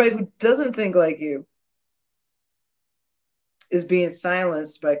that everybody who doesn't think like you is being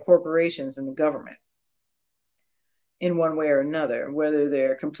silenced by corporations and the government in one way or another, whether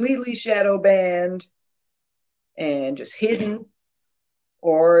they're completely shadow banned and just hidden,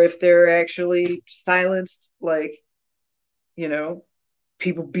 or if they're actually silenced, like, you know,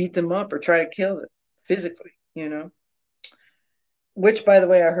 people beat them up or try to kill them physically. Which, by the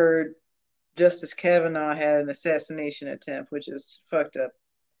way, I heard Justice Kavanaugh had an assassination attempt, which is fucked up.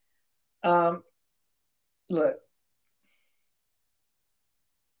 Um, Look,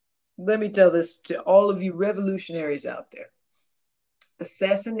 let me tell this to all of you revolutionaries out there.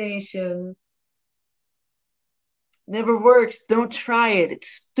 Assassination never works. Don't try it. It's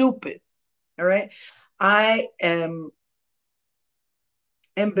stupid. All right. I am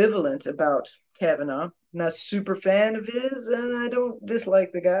ambivalent about Kavanaugh. Not a super fan of his, and I don't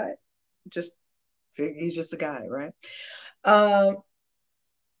dislike the guy. Just he's just a guy, right? Um,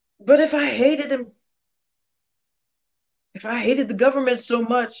 but if I hated the government so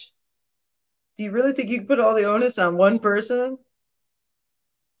much, do you really think you could put all the onus on one person?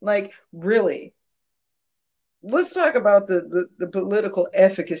 Like, really? Let's talk about the political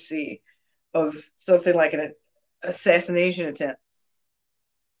efficacy of something like an assassination attempt.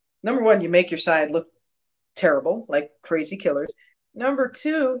 Number one, you make your side look terrible, like crazy killers. Number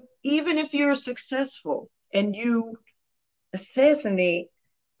two, even if you're successful and you assassinate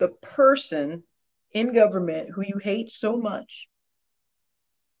the person in government who you hate so much,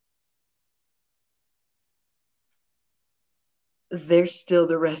 there's still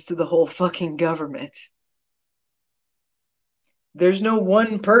the rest of the whole fucking government. There's no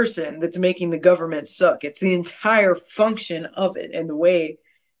one person that's making the government suck. It's the entire function of it and the way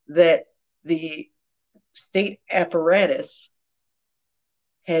that the state apparatus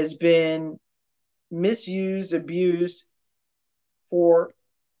has been misused, abused for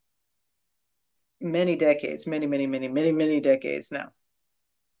many decades, many decades now.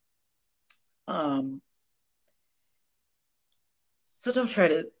 Um, so don't try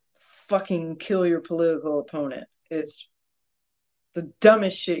to fucking kill your political opponent. It's the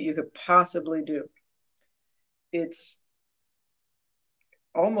dumbest shit you could possibly do. It's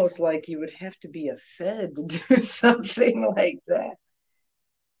almost like you would have to be a Fed to do something like that.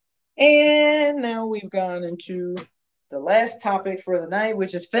 And now we've gone into the last topic for the night,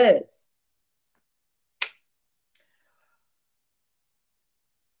 which is Feds.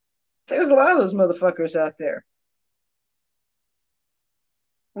 There's a lot of those motherfuckers out there.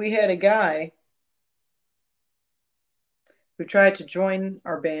 We had a guy who tried to join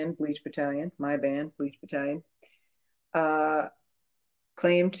our band, Bleach Battalion, my band, Bleach Battalion, uh,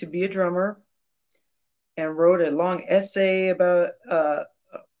 claimed to be a drummer and wrote a long essay about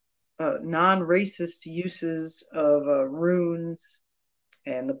non-racist uses of runes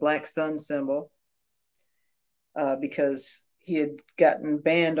and the black sun symbol because he had gotten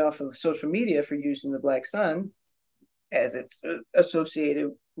banned off of social media for using the black sun as it's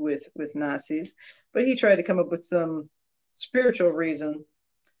associated with Nazis. But he tried to come up with some spiritual reason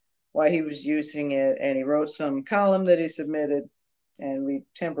why he was using it, and he wrote some column that he submitted, and we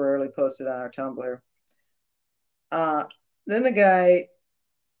temporarily posted on our Tumblr. Uh, then the guy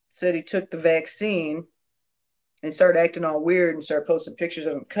said he took the vaccine and started acting all weird and started posting pictures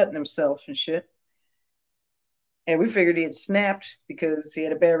of him cutting himself and shit. And we figured he had snapped because he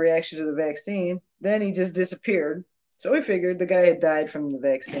had a bad reaction to the vaccine. Then he just disappeared. So we figured the guy had died from the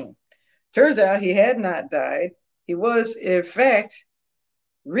vaccine. Turns out he had not died. He was, in fact,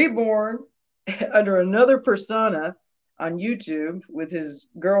 reborn under another persona on YouTube with his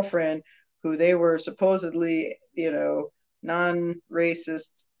girlfriend, who they were supposedly, non-racist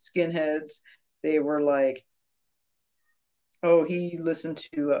skinheads. They were like, oh, he listened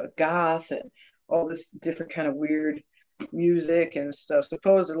to goth and all this different kind of weird music and stuff.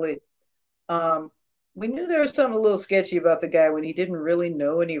 Supposedly, um, we knew there was something a little sketchy about the guy when he didn't really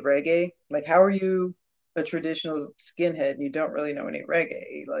know any reggae. Like, how are you a traditional skinhead and you don't really know any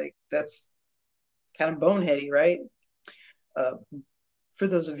reggae? Like, that's kind of boneheady, right? Uh, for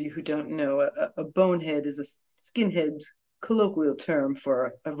those of you who don't know, a bonehead is a skinhead colloquial term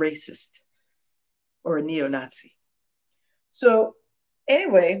for a racist or a neo-Nazi. So,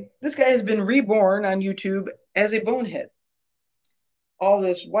 anyway, this guy has been reborn on YouTube as a bonehead. All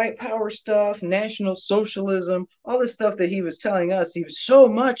this white power stuff, national socialism, all this stuff that he was telling us he was so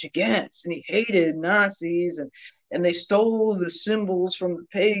much against, and he hated Nazis, and they stole the symbols from the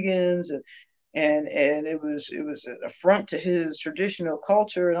pagans, and it was an affront to his traditional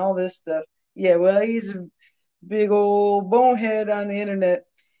culture and all this stuff. Yeah, well, he's a big old bonehead on the internet,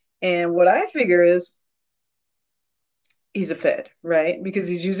 and what I figure is he's a Fed, right? Because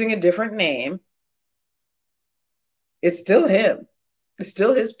he's using a different name. It's still him. It's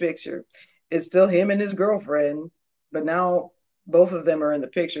still his picture. It's still him and his girlfriend, but now both of them are in the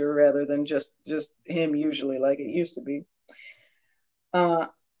picture rather than just him usually like it used to be. Uh,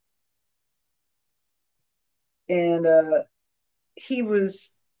 and he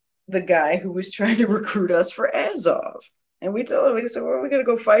was the guy who was trying to recruit us for Azov. And we told him, we said, well, are we going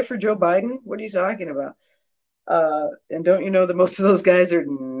to go fight for Joe Biden? What are you talking about? And don't you know that most of those guys are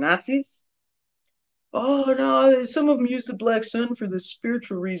Nazis? Oh no, some of them use the black sun for the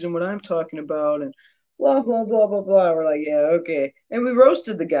spiritual reason, what I'm talking about, and blah blah blah blah blah. We're like, yeah, okay. And we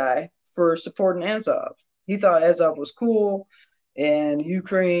roasted the guy for supporting Azov. He thought Azov was cool, and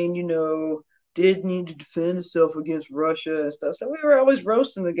Ukraine, did need to defend itself against Russia and stuff. So we were always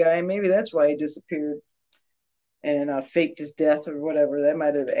roasting the guy, and maybe that's why he disappeared and faked his death or whatever. That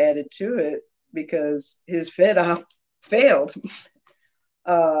might have added to it because his Fed op failed.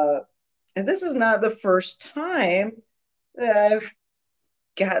 Uh, and this is not the first time that I've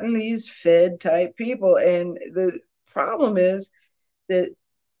gotten these Fed type people. And the problem is that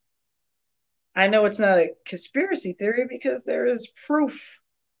I know it's not a conspiracy theory because there is proof,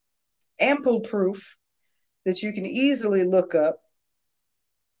 ample proof, that you can easily look up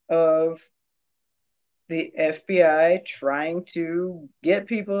of the FBI trying to get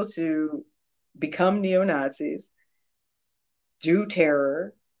people to become neo Nazis, do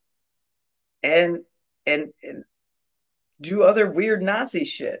terror, and and do other weird Nazi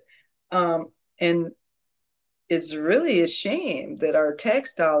shit. And it's really a shame that our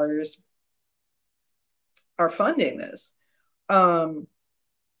tax dollars are funding this. Um,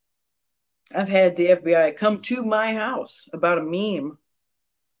 I've had the FBI come to my house about a meme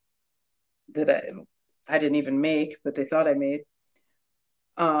that I didn't even make, but they thought I made.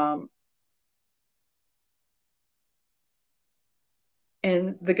 Um,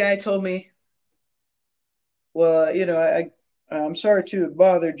 and the guy told me, well, I'm sorry to have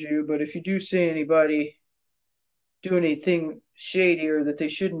bothered you, but if you do see anybody do anything shady or that they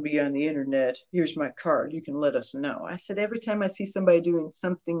shouldn't be on the internet, here's my card. You can let us know. I said, every time I see somebody doing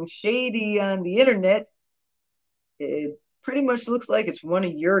something shady on the internet, it pretty much looks like it's one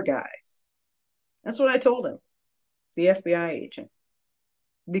of your guys. That's what I told him, the FBI agent,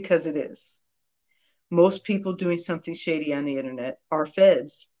 because it is. Most people doing something shady on the internet are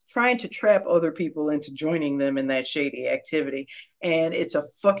feds trying to trap other people into joining them in that shady activity. And it's a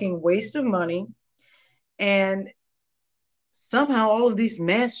fucking waste of money. And somehow all of these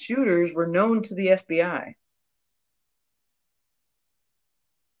mass shooters were known to the FBI.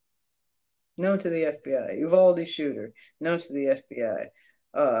 Known to the FBI. Uvalde shooter, known to the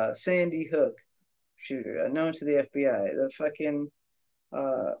FBI. Sandy Hook shooter, known to the FBI. The fucking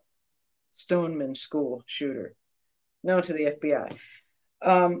Stoneman School shooter, known to the FBI.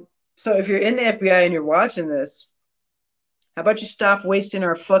 So if you're in the FBI and you're watching this, how about you stop wasting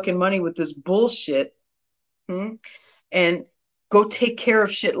our fucking money with this bullshit, and go take care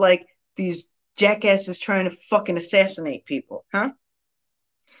of shit like these jackasses trying to fucking assassinate people, huh?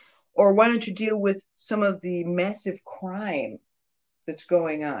 Or why don't you deal with some of the massive crime that's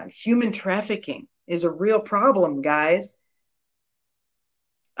going on? Human trafficking is a real problem, guys.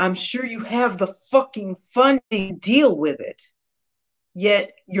 I'm sure you have the fucking funding to deal with it,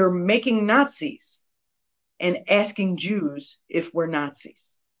 yet you're making Nazis and asking Jews if we're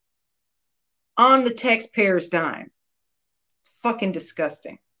Nazis on the taxpayer's dime. It's fucking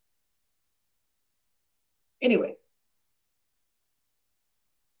disgusting. Anyway,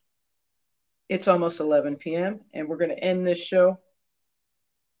 it's almost 11 p.m. and we're going to end this show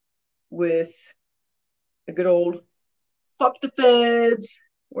with a good old fuck the feds.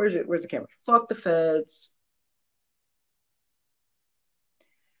 Where's it? Where's the camera? Fuck the feds.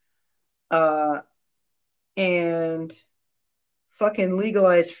 Uh, and fucking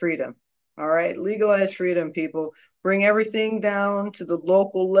legalize freedom. All right, legalize freedom, people. Bring everything down to the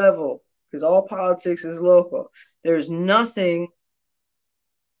local level because all politics is local. There's nothing,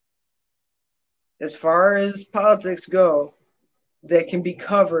 as far as politics go, that can be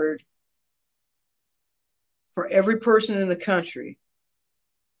covered for every person in the country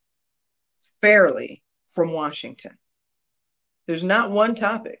fairly from Washington. There's not one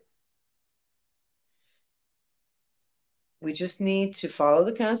topic. We just need to follow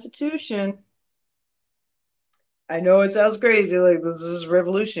the Constitution. I know it sounds crazy, like this is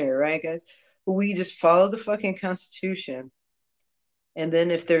revolutionary, right, guys? But we just follow the fucking Constitution. And then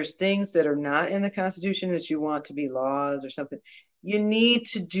if there's things that are not in the Constitution that you want to be laws or something, you need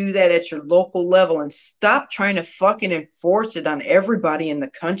to do that at your local level and stop trying to fucking enforce it on everybody in the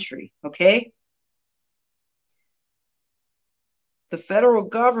country, okay? The federal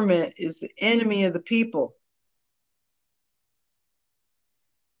government is the enemy of the people.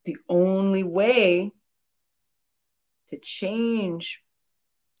 The only way to change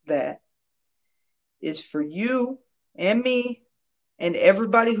that is for you and me and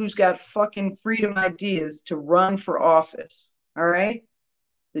everybody who's got fucking freedom ideas to run for office. All right?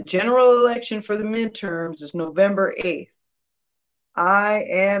 The general election for the midterms is November 8th. I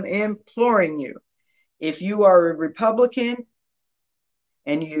am imploring you, if you are a Republican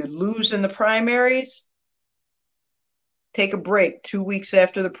and you lose in the primaries, take a break 2 weeks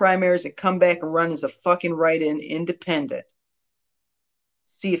after the primaries and come back and run as a fucking write-in independent.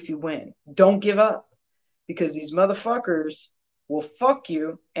 See if you win. Don't give up because these motherfuckers will fuck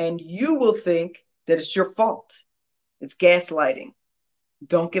you and you will think that it's your fault. It's gaslighting.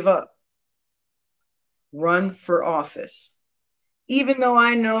 Don't give up. Run for office. Even though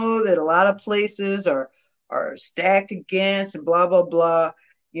I know that a lot of places are stacked against and blah, blah, blah,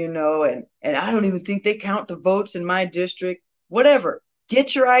 and I don't even think they count the votes in my district, whatever.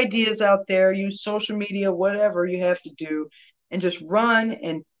 Get your ideas out there, use social media, whatever you have to do, and just run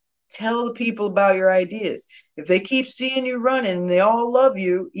and tell the people about your ideas. If they keep seeing you running and they all love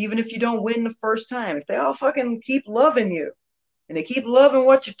you, even if you don't win the first time, if they all fucking keep loving you and they keep loving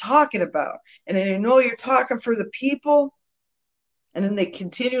what you're talking about, and they know you're talking for the people, and then they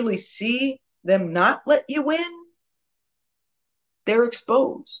continually see them not let you win, they're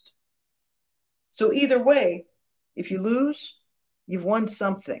exposed. So either way, if you lose, you've won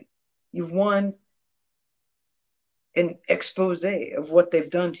something. You've won an expose of what they've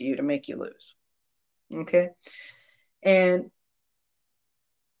done to you to make you lose. Okay? And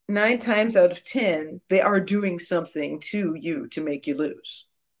 9 times out of 10, they are doing something to you to make you lose.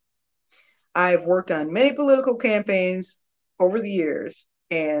 I've worked on many political campaigns over the years,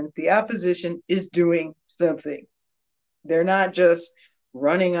 and the opposition is doing something. They're not just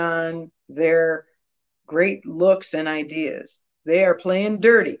running on their great looks and ideas. They are playing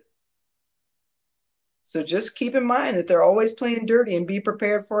dirty. So just keep in mind that they're always playing dirty and be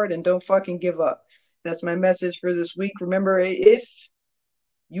prepared for it and don't fucking give up. That's my message for this week. Remember, if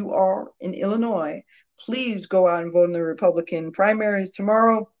you are in Illinois, please go out and vote in the Republican primaries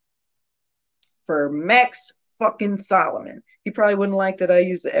tomorrow for Max fucking Solomon. He probably wouldn't like that I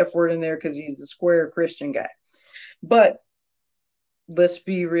use the F word in there because he's a square Christian guy. But let's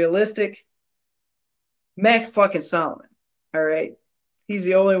be realistic. Max fucking Solomon. All right. He's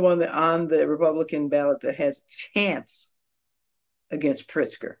the only one that on the Republican ballot that has a chance against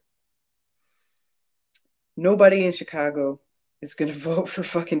Pritzker. Nobody in Chicago is going to vote for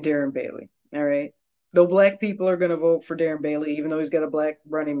fucking Darren Bailey. All right. Though black people are going to vote for Darren Bailey, even though he's got a black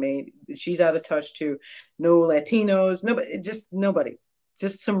running mate, she's out of touch too. No Latinos, nobody, just nobody.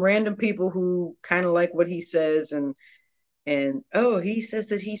 Just some random people who kind of like what he says and oh, he says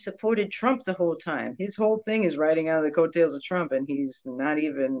that he supported Trump the whole time. His whole thing is riding out of the coattails of Trump, and he's not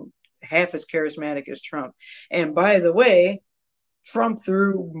even half as charismatic as Trump. And by the way, Trump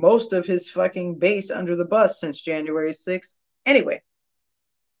threw most of his fucking base under the bus since January 6th. Anyway,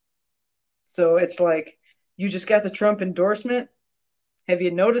 so it's like you just got the Trump endorsement. Have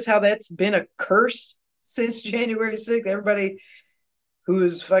you noticed how that's been a curse since January 6th? Everybody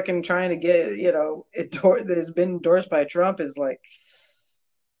who's fucking trying to get, has been endorsed by Trump is like,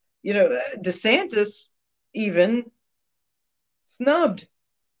 DeSantis even snubbed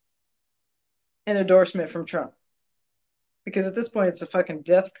an endorsement from Trump because at this point it's a fucking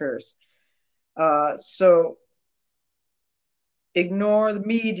death curse. So ignore the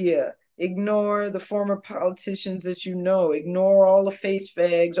media, ignore the former politicians that you know, ignore all the face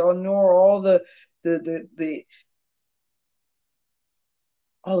fags, or ignore all the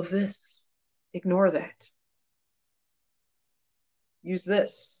all of this. Ignore that. Use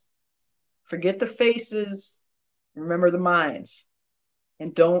this. Forget the faces, remember the minds,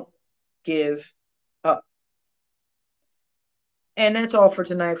 and don't give up. And that's all for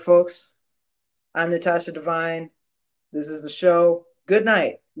tonight, folks. I'm Natasha Devine. This is the show. Good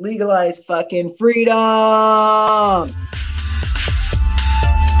night. Legalize fucking freedom.